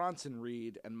personified, Bronson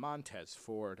Reed and Montez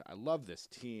Ford. I love this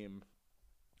team.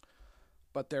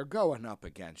 But they're going up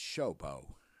against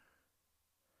Showbo.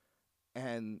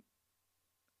 And,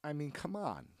 I mean, come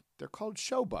on. They're called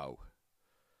Showbo.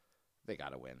 They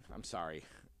got to win. I'm sorry.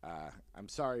 I'm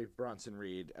sorry, Bronson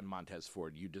Reed and Montez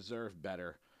Ford. You deserve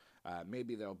better.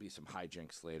 Maybe there'll be some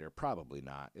hijinks later. Probably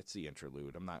not. It's the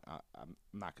interlude. I'm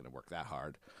not going to work that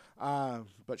hard.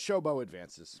 But Showbo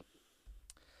advances.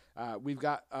 We've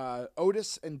got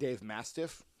Otis and Dave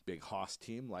Mastiff. Big Hoss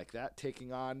team like that,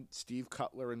 taking on Steve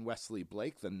Cutler and Wesley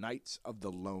Blake, the Knights of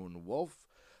the Lone Wolf.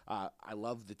 I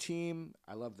love the team.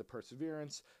 I love the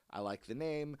perseverance. I like the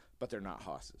name, but they're not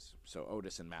Hosses. So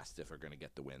Otis and Mastiff are going to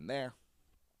get the win there.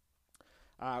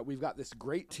 We've got this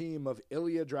great team of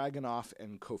Ilya Dragunov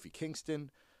and Kofi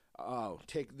Kingston. Oh,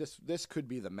 this could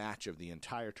be the match of the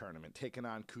entire tournament, taking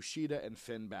on Kushida and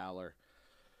Finn Balor.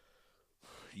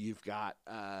 You've got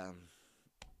a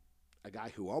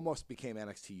guy who almost became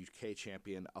NXT UK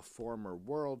champion, a former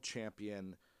world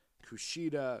champion,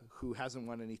 Kushida, who hasn't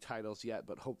won any titles yet,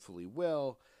 but hopefully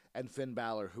will, and Finn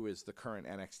Balor, who is the current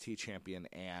NXT champion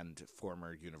and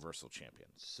former Universal champion.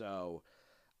 So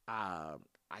I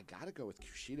got to go with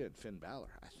Kushida and Finn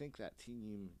Balor. I think that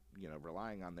team,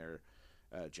 relying on their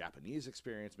Japanese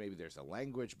experience, maybe there's a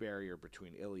language barrier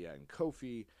between Ilya and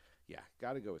Kofi. Yeah,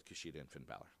 got to go with Kushida and Finn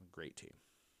Balor. Great team.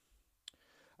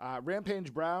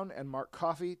 Rampage Brown and Mark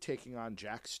Coffey taking on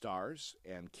Jack Stars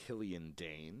and Killian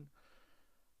Dane.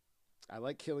 I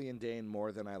like Killian Dane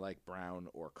more than I like Brown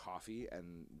or Coffey,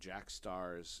 and Jack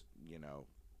Stars,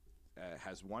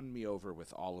 has won me over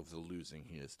with all of the losing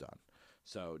he has done.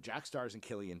 So Jack Stars and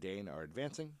Killian Dane are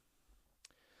advancing.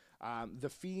 The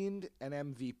Fiend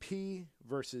and MVP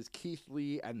versus Keith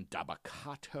Lee and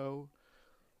Dabba-Kato.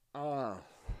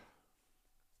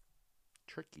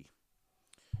 Tricky.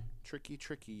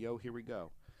 Yo, here we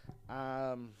go.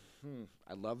 I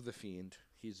love The Fiend.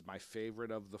 He's my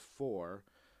favorite of the four,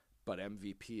 but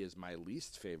MVP is my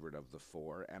least favorite of the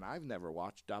four, and I've never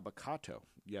watched Dabba-Kato,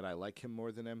 yet I like him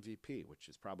more than MVP, which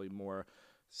is probably more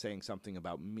saying something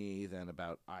about me than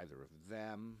about either of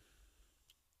them.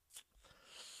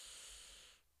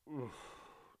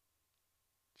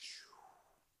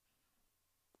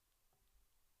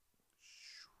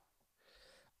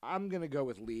 I'm going to go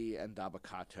with Lee and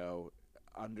Dabba-Kato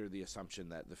under the assumption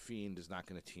that The Fiend is not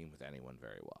going to team with anyone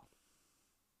very well.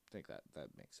 I think that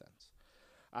makes sense.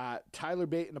 Tyler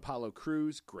Bate and Apollo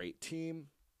Crews, great team,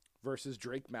 versus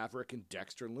Drake Maverick and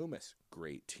Dexter Lumis,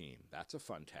 great team. That's a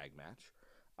fun tag match.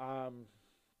 I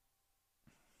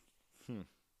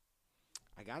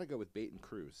got to go with Bate and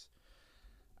Crews.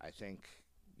 I think,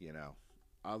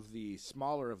 of the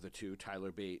smaller of the two,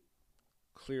 Tyler Bate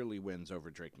clearly wins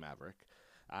over Drake Maverick.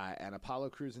 And Apollo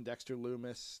Crews and Dexter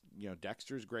Lumis,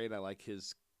 Dexter's great. I like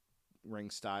his ring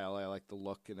style. I like the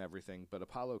look and everything. But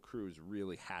Apollo Crews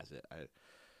really has it.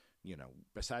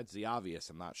 Besides the obvious,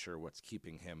 I'm not sure what's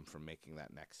keeping him from making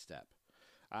that next step.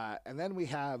 And then we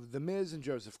have The Miz and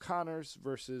Joseph Connors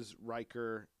versus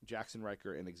Jackson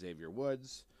Riker and Xavier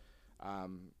Woods.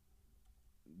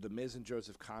 The Miz and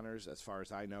Joseph Connors, as far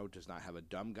as I know, does not have a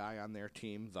dumb guy on their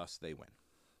team, thus they win.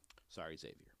 Sorry,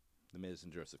 Xavier. The Miz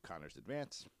and Joseph Connors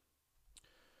advance.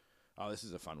 Oh, this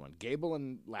is a fun one. Gable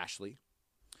and Lashley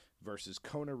versus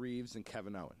Kona Reeves and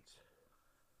Kevin Owens.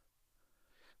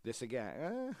 This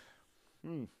again,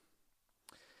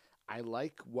 I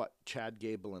like what Chad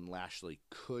Gable and Lashley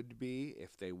could be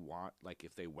if they went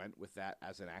with that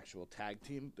as an actual tag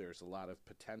team. There's a lot of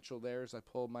potential there as I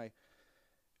pull my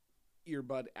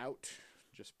earbud out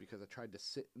just because I tried to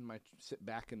sit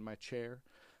back in my chair.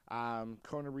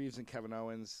 Kona Reeves and Kevin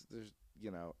Owens,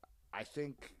 I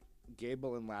think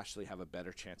Gable and Lashley have a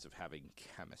better chance of having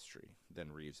chemistry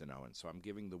than Reeves and Owens, so I'm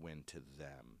giving the win to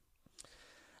them.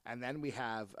 And then we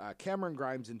have Cameron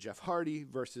Grimes and Jeff Hardy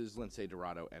versus Lince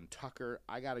Dorado and Tucker.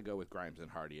 I got to go with Grimes and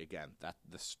Hardy again.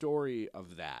 The story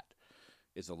of that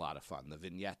is a lot of fun. The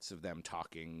vignettes of them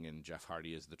talking and Jeff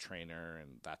Hardy is the trainer,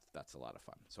 and that's a lot of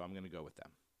fun. So I'm going to go with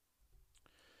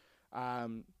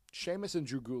them. Sheamus and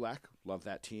Drew Gulak, love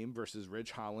that team, versus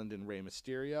Ridge Holland and Rey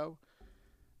Mysterio.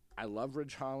 I love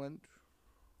Ridge Holland.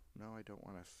 No, I don't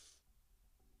want to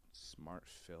smart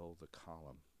fill the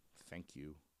column. Thank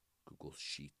you, Google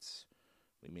Sheets.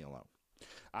 Leave me alone.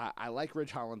 I like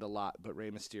Ridge Holland a lot, but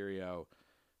Rey Mysterio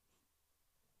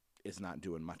is not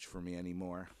doing much for me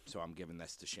anymore. So I'm giving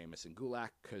this to Sheamus and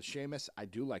Gulak, because Sheamus, I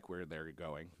do like where they're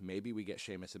going. Maybe we get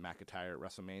Sheamus and McIntyre at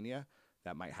WrestleMania.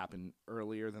 That might happen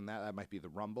earlier than that. That might be the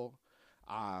Rumble.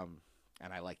 And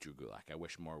I like Drew Gulak. I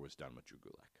wish more was done with Drew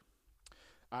Gulak.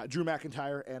 Drew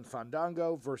McIntyre and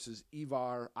Fandango versus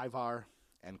Ivar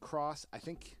and Cross. I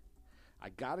think I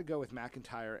got to go with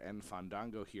McIntyre and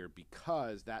Fandango here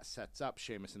because that sets up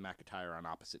Sheamus and McIntyre on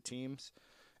opposite teams.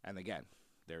 And again,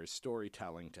 there is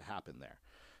storytelling to happen there.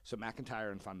 So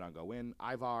McIntyre and Fandango win.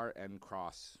 Ivar and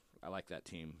Cross, I like that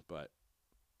team, but,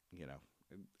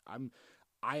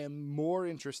 I am more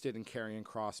interested in Karrion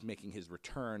Kross making his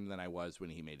return than I was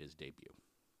when he made his debut.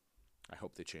 I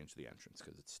hope they change the entrance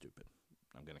because it's stupid.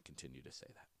 I'm going to continue to say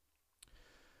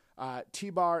that.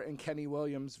 T-Bar and Kenny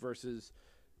Williams versus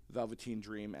Velveteen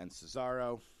Dream and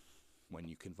Cesaro. When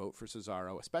you can vote for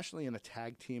Cesaro, especially in a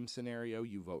tag team scenario,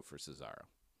 you vote for Cesaro.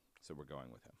 So we're going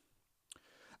with him.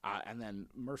 And then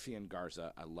Murphy and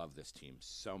Garza. I love this team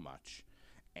so much.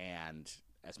 And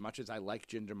as much as I like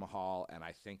Jinder Mahal and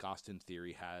I think Austin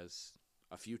Theory has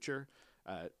a future,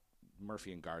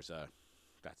 Murphy and Garza,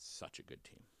 that's such a good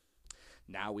team.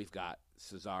 Now we've got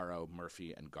Cesaro,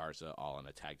 Murphy, and Garza all in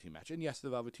a tag team match. And yes, the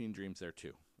Velveteen Dream's there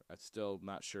too. I'm still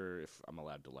not sure if I'm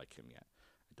allowed to like him yet.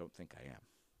 I don't think I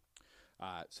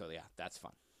am. So yeah, that's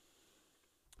fun.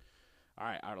 All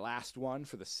right, our last one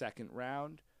for the second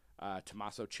round.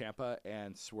 Tommaso Ciampa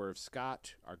and Swerve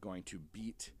Scott are going to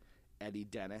beat Eddie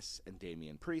Dennis and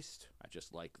Damian Priest. I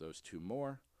just like those two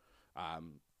more.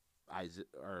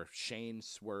 Shane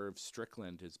Swerve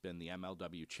Strickland has been the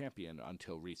MLW champion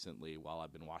until recently while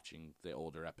I've been watching the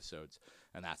older episodes,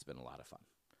 and that's been a lot of fun.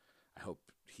 I hope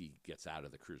he gets out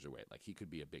of the cruiserweight. Like, he could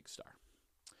be a big star.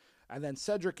 And then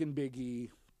Cedric and Big E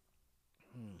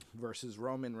versus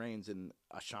Roman Reigns and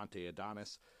Ashante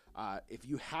Adonis. If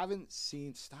you haven't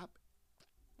seen... Stop.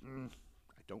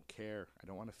 I don't care. I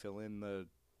don't want to fill in the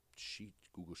sheet,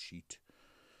 Google Sheet.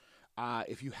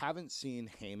 If you haven't seen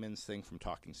Heyman's thing from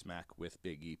Talking Smack with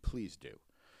Big E, please do.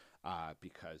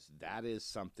 Because that is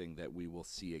something that we will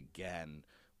see again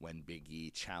when Big E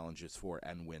challenges for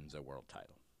and wins a world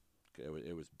title.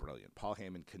 It was brilliant. Paul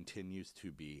Heyman continues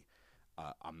to be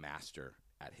a master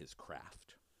at his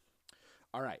craft.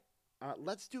 All right.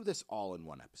 Let's do this all in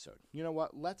one episode. You know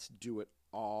what? Let's do it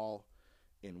all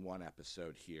in one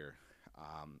episode here.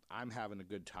 I'm having a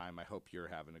good time. I hope you're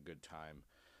having a good time.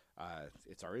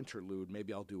 It's our interlude.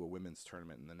 Maybe I'll do a women's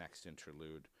tournament in the next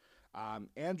interlude.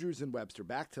 Andrews and Webster,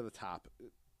 back to the top.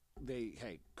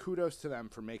 Hey, kudos to them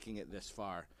for making it this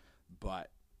far, but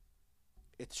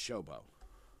it's Shobo.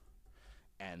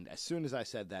 And as soon as I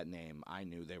said that name, I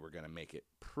knew they were going to make it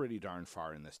pretty darn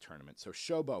far in this tournament. So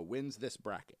Shobo wins this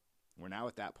bracket. We're now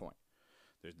at that point.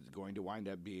 There's going to wind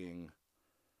up being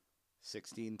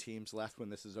 16 teams left when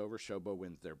this is over. Shobo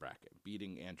wins their bracket,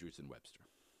 beating Andrews and Webster.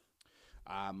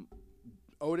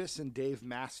 Otis and Dave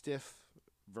Mastiff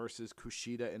versus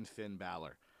Kushida and Finn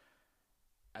Balor.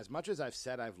 As much as I've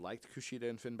said I've liked Kushida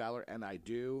and Finn Balor, and I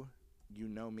do, you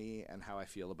know me and how I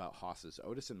feel about Hosses,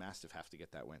 Otis and Mastiff have to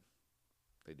get that win.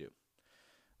 They do.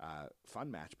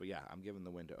 Fun match, but yeah, I'm giving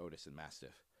the win to Otis and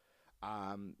Mastiff.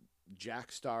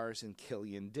 Jack Stars and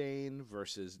Killian Dane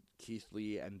versus Keith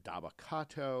Lee and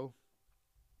Dabba-Kato.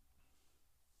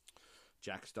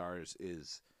 Jack Stars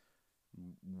is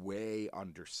way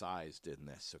undersized in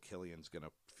this, so Killian's going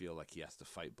to feel like he has to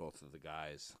fight both of the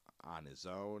guys on his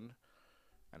own.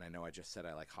 And I know I just said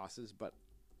I like Hosses, but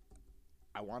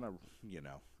I want to,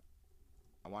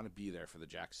 I want to be there for the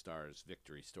Jack Stars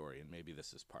victory story, and maybe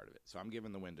this is part of it. So I'm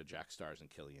giving the win to Jack Stars and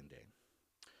Killian Dane.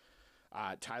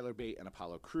 Tyler Bate and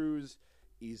Apollo Crews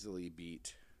easily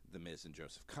beat The Miz and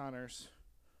Joseph Connors.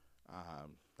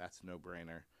 That's a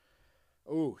no-brainer.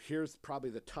 Oh, here's probably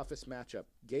the toughest matchup.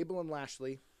 Gable and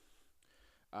Lashley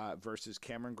versus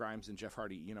Cameron Grimes and Jeff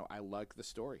Hardy. I like the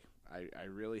story. I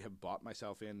really have bought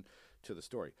myself into the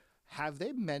story. Have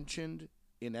they mentioned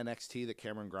in NXT that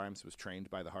Cameron Grimes was trained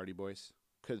by the Hardy Boys?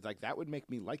 Because that would make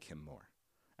me like him more.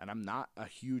 And I'm not a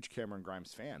huge Cameron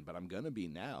Grimes fan, but I'm going to be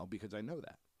now because I know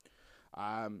that.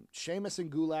 Sheamus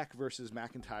and Gulak versus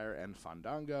McIntyre and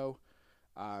Fandango.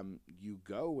 You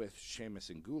go with Sheamus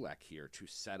and Gulak here to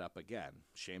set up again.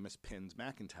 Sheamus pins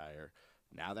McIntyre.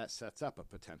 Now that sets up a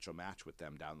potential match with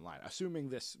them down the line, assuming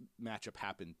this matchup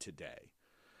happened today.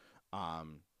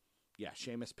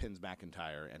 Sheamus pins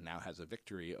McIntyre and now has a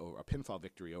victory or a pinfall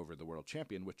victory over the world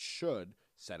champion, which should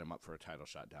set him up for a title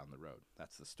shot down the road.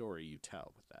 That's the story you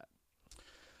tell with that.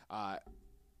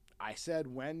 I said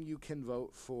when you can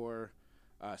vote for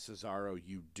Cesaro,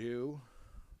 you do.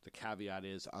 The caveat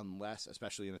is unless,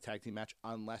 especially in a tag team match,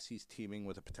 unless he's teaming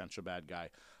with a potential bad guy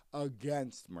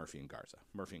against Murphy and Garza.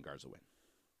 Murphy and Garza win.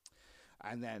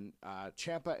 And then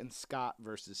Ciampa and Scott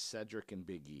versus Cedric and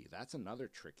Big E. That's another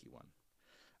tricky one.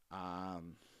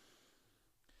 I'm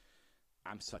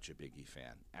such a Big E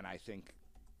fan. And I think,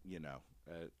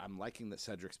 I'm liking that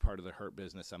Cedric's part of the Hurt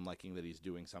Business. I'm liking that he's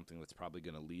doing something that's probably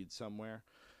going to lead somewhere.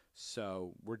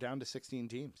 So we're down to 16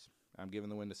 teams. I'm giving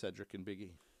the win to Cedric and Big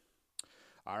E.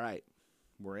 All right,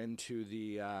 we're into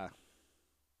the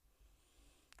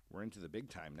big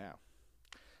time now.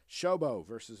 Shobo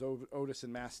versus Otis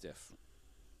and Mastiff.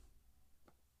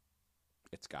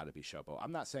 It's got to be Shobo.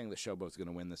 I'm not saying that Shobo's going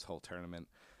to win this whole tournament,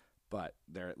 but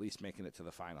they're at least making it to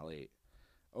the final 8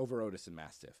 over Otis and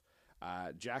Mastiff.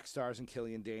 Jack Stars and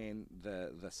Killian Dane.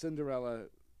 The Cinderella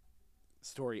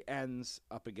story ends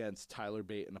up against Tyler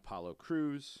Bate and Apollo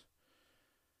Crews.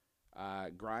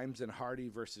 Grimes and Hardy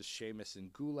versus Sheamus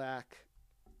and Gulak.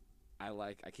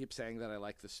 I keep saying that I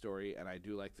like the story, and I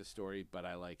do like the story, but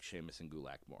I like Sheamus and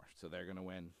Gulak more. So they're going to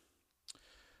win.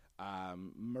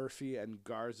 Murphy and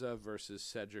Garza versus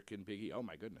Cedric and Big E. Oh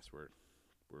my goodness, we're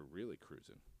really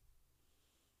cruising.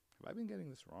 Have I been getting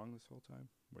this wrong this whole time?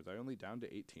 Was I only down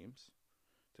to 8 teams?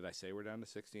 Did I say we're down to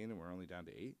 16 and we're only down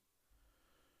to 8?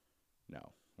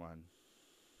 No. 1.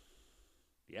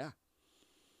 Yeah.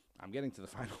 I'm getting to the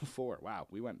final 4. Wow,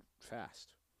 we went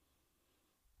fast.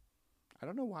 I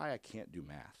don't know why I can't do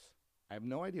math. I have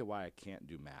no idea why I can't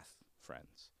do math,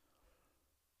 friends.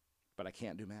 But I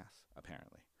can't do math,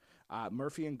 apparently.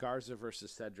 Murphy and Garza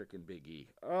versus Cedric and Big E.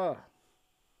 Ugh.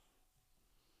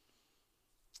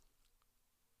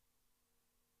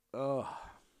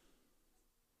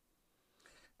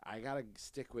 I got to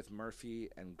stick with Murphy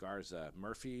and Garza.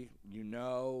 Murphy, you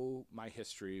know my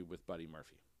history with Buddy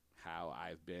Murphy, how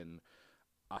I've been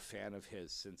a fan of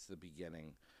his since the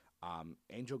beginning.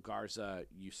 Angel Garza,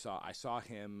 I saw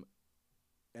him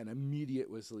and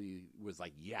immediately was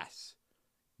like, yes.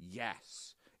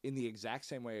 In the exact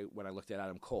same way when I looked at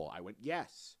Adam Cole, I went,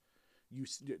 yes.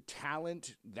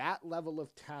 Talent, that level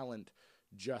of talent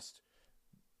just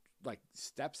like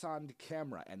steps on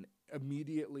camera and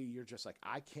immediately you're just like,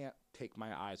 I can't take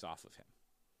my eyes off of him.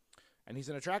 And he's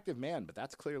an attractive man, but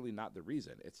that's clearly not the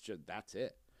reason. It's just, that's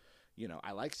it. You know,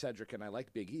 I like Cedric and I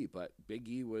like Big E, but Big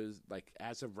E was like,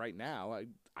 as of right now,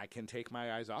 I can take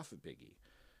my eyes off of Big E.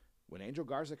 When Angel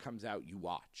Garza comes out, you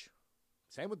watch.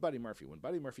 Same with Buddy Murphy. When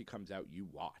Buddy Murphy comes out, you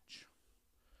watch.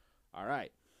 All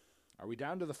right. Are we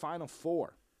down to the final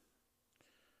 4?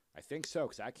 I think so,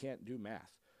 because I can't do math.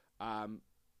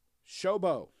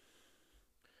 Shobo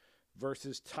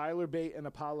versus Tyler Bate and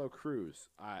Apollo Crews.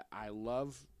 I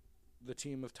love the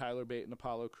team of Tyler Bate and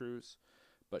Apollo Crews,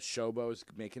 but Shobo's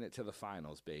making it to the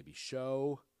finals, baby.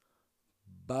 Shobo.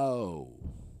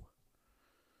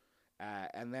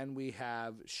 And then we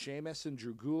have Sheamus and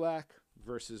Drew Gulak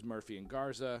versus Murphy and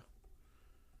Garza.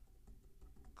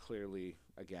 Clearly,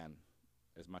 again,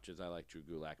 as much as I like Drew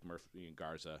Gulak, Murphy and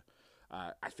Garza,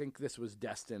 I think this was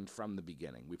destined from the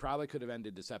beginning. We probably could have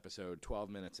ended this episode 12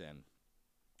 minutes in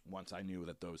once I knew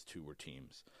that those two were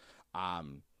teams.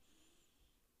 Our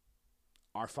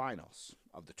finals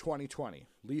of the 2020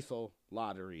 Lethal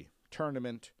Lottery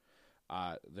Tournament,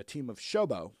 the team of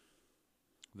Shobo,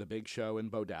 the Big Show and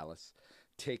Bo Dallas,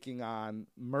 taking on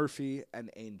Murphy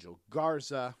and Angel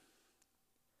Garza.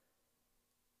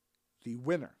 The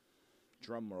winner,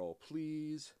 drum roll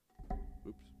please.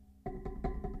 Oops.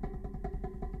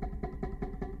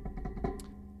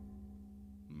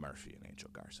 Murphy and Angel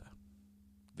Garza.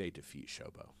 They defeat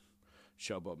Shobo.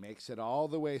 Shobo makes it all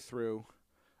the way through,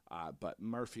 but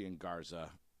Murphy and Garza,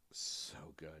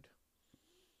 so good.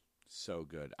 So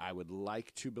good. I would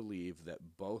like to believe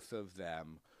that both of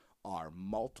them are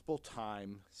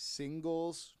multiple-time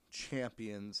singles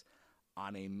champions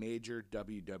on a major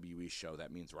WWE show.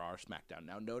 That means Raw or SmackDown.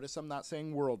 Now, notice I'm not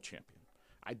saying world champion.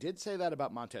 I did say that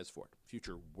about Montez Ford,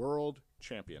 future world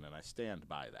champion, and I stand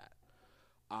by that.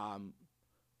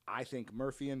 I think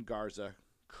Murphy and Garza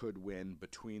could win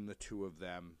between the two of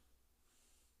them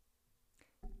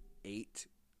 8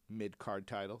 mid-card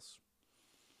titles.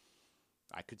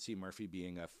 I could see Murphy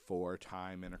being a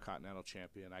 4-time Intercontinental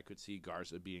Champion. I could see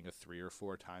Garza being a 3 or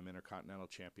 4-time Intercontinental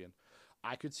Champion.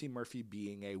 I could see Murphy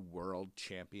being a world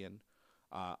champion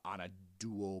on a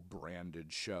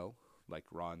dual-branded show like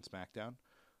Raw and SmackDown.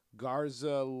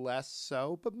 Garza less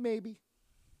so, but maybe.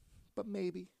 But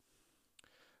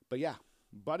yeah,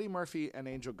 Buddy Murphy and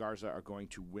Angel Garza are going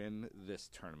to win this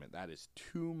tournament. That is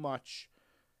too much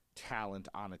talent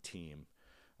on a team.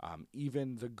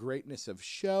 Even the greatness of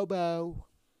Shobo,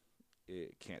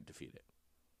 it can't defeat it.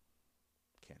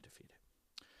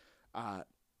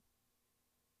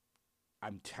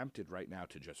 I'm tempted right now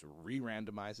to just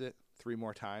re-randomize it 3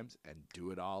 more times and do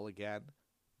it all again,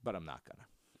 but I'm not gonna.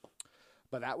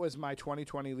 But that was my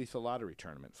 2020 Lethal Lottery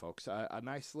Tournament, folks. A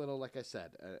nice little, like I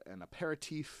said, an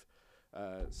aperitif,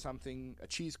 something, a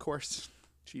cheese course,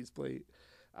 cheese plate,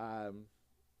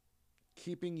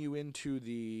 keeping you into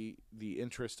the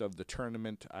interest of the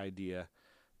tournament idea.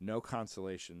 No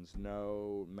consolations,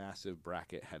 no massive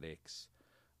bracket headaches.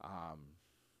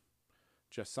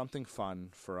 Just something fun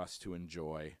for us to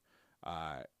enjoy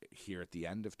here at the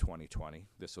end of 2020.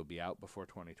 This will be out before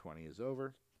 2020 is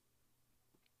over.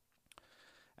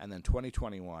 And then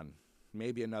 2021,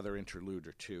 maybe another interlude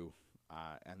or two,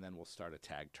 and then we'll start a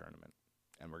tag tournament.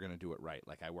 And we're going to do it right.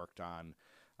 Like I worked on,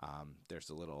 there's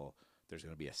going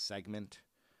to be a segment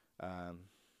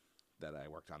that I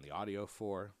worked on the audio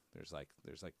for. There's like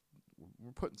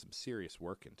we're putting some serious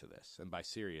work into this. And by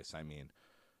serious, I mean,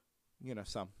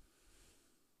 some.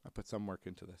 I put some work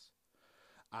into this.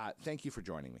 Thank you for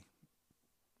joining me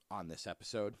on this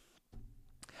episode.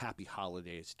 Happy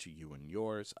holidays to you and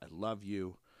yours. I love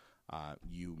you.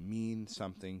 You mean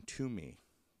something to me.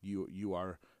 You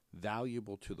are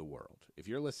valuable to the world. If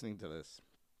you're listening to this,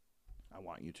 I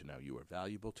want you to know you are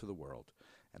valuable to the world,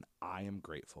 And I am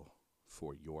grateful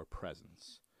for your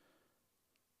presence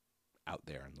out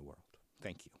there in the world.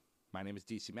 Thank you. My name is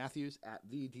DC Matthews at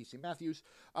the DC Matthews.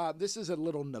 This is a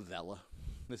little novella.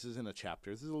 This isn't a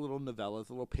chapter. This is a little novella. It's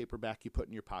a little paperback you put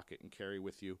in your pocket and carry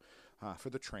with you for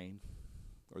the train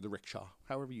or the rickshaw,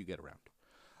 however you get around.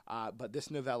 But this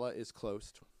novella is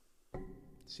closed.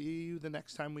 See you the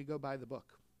next time we go buy the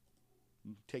book.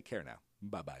 Take care now.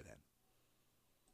 Bye-bye then.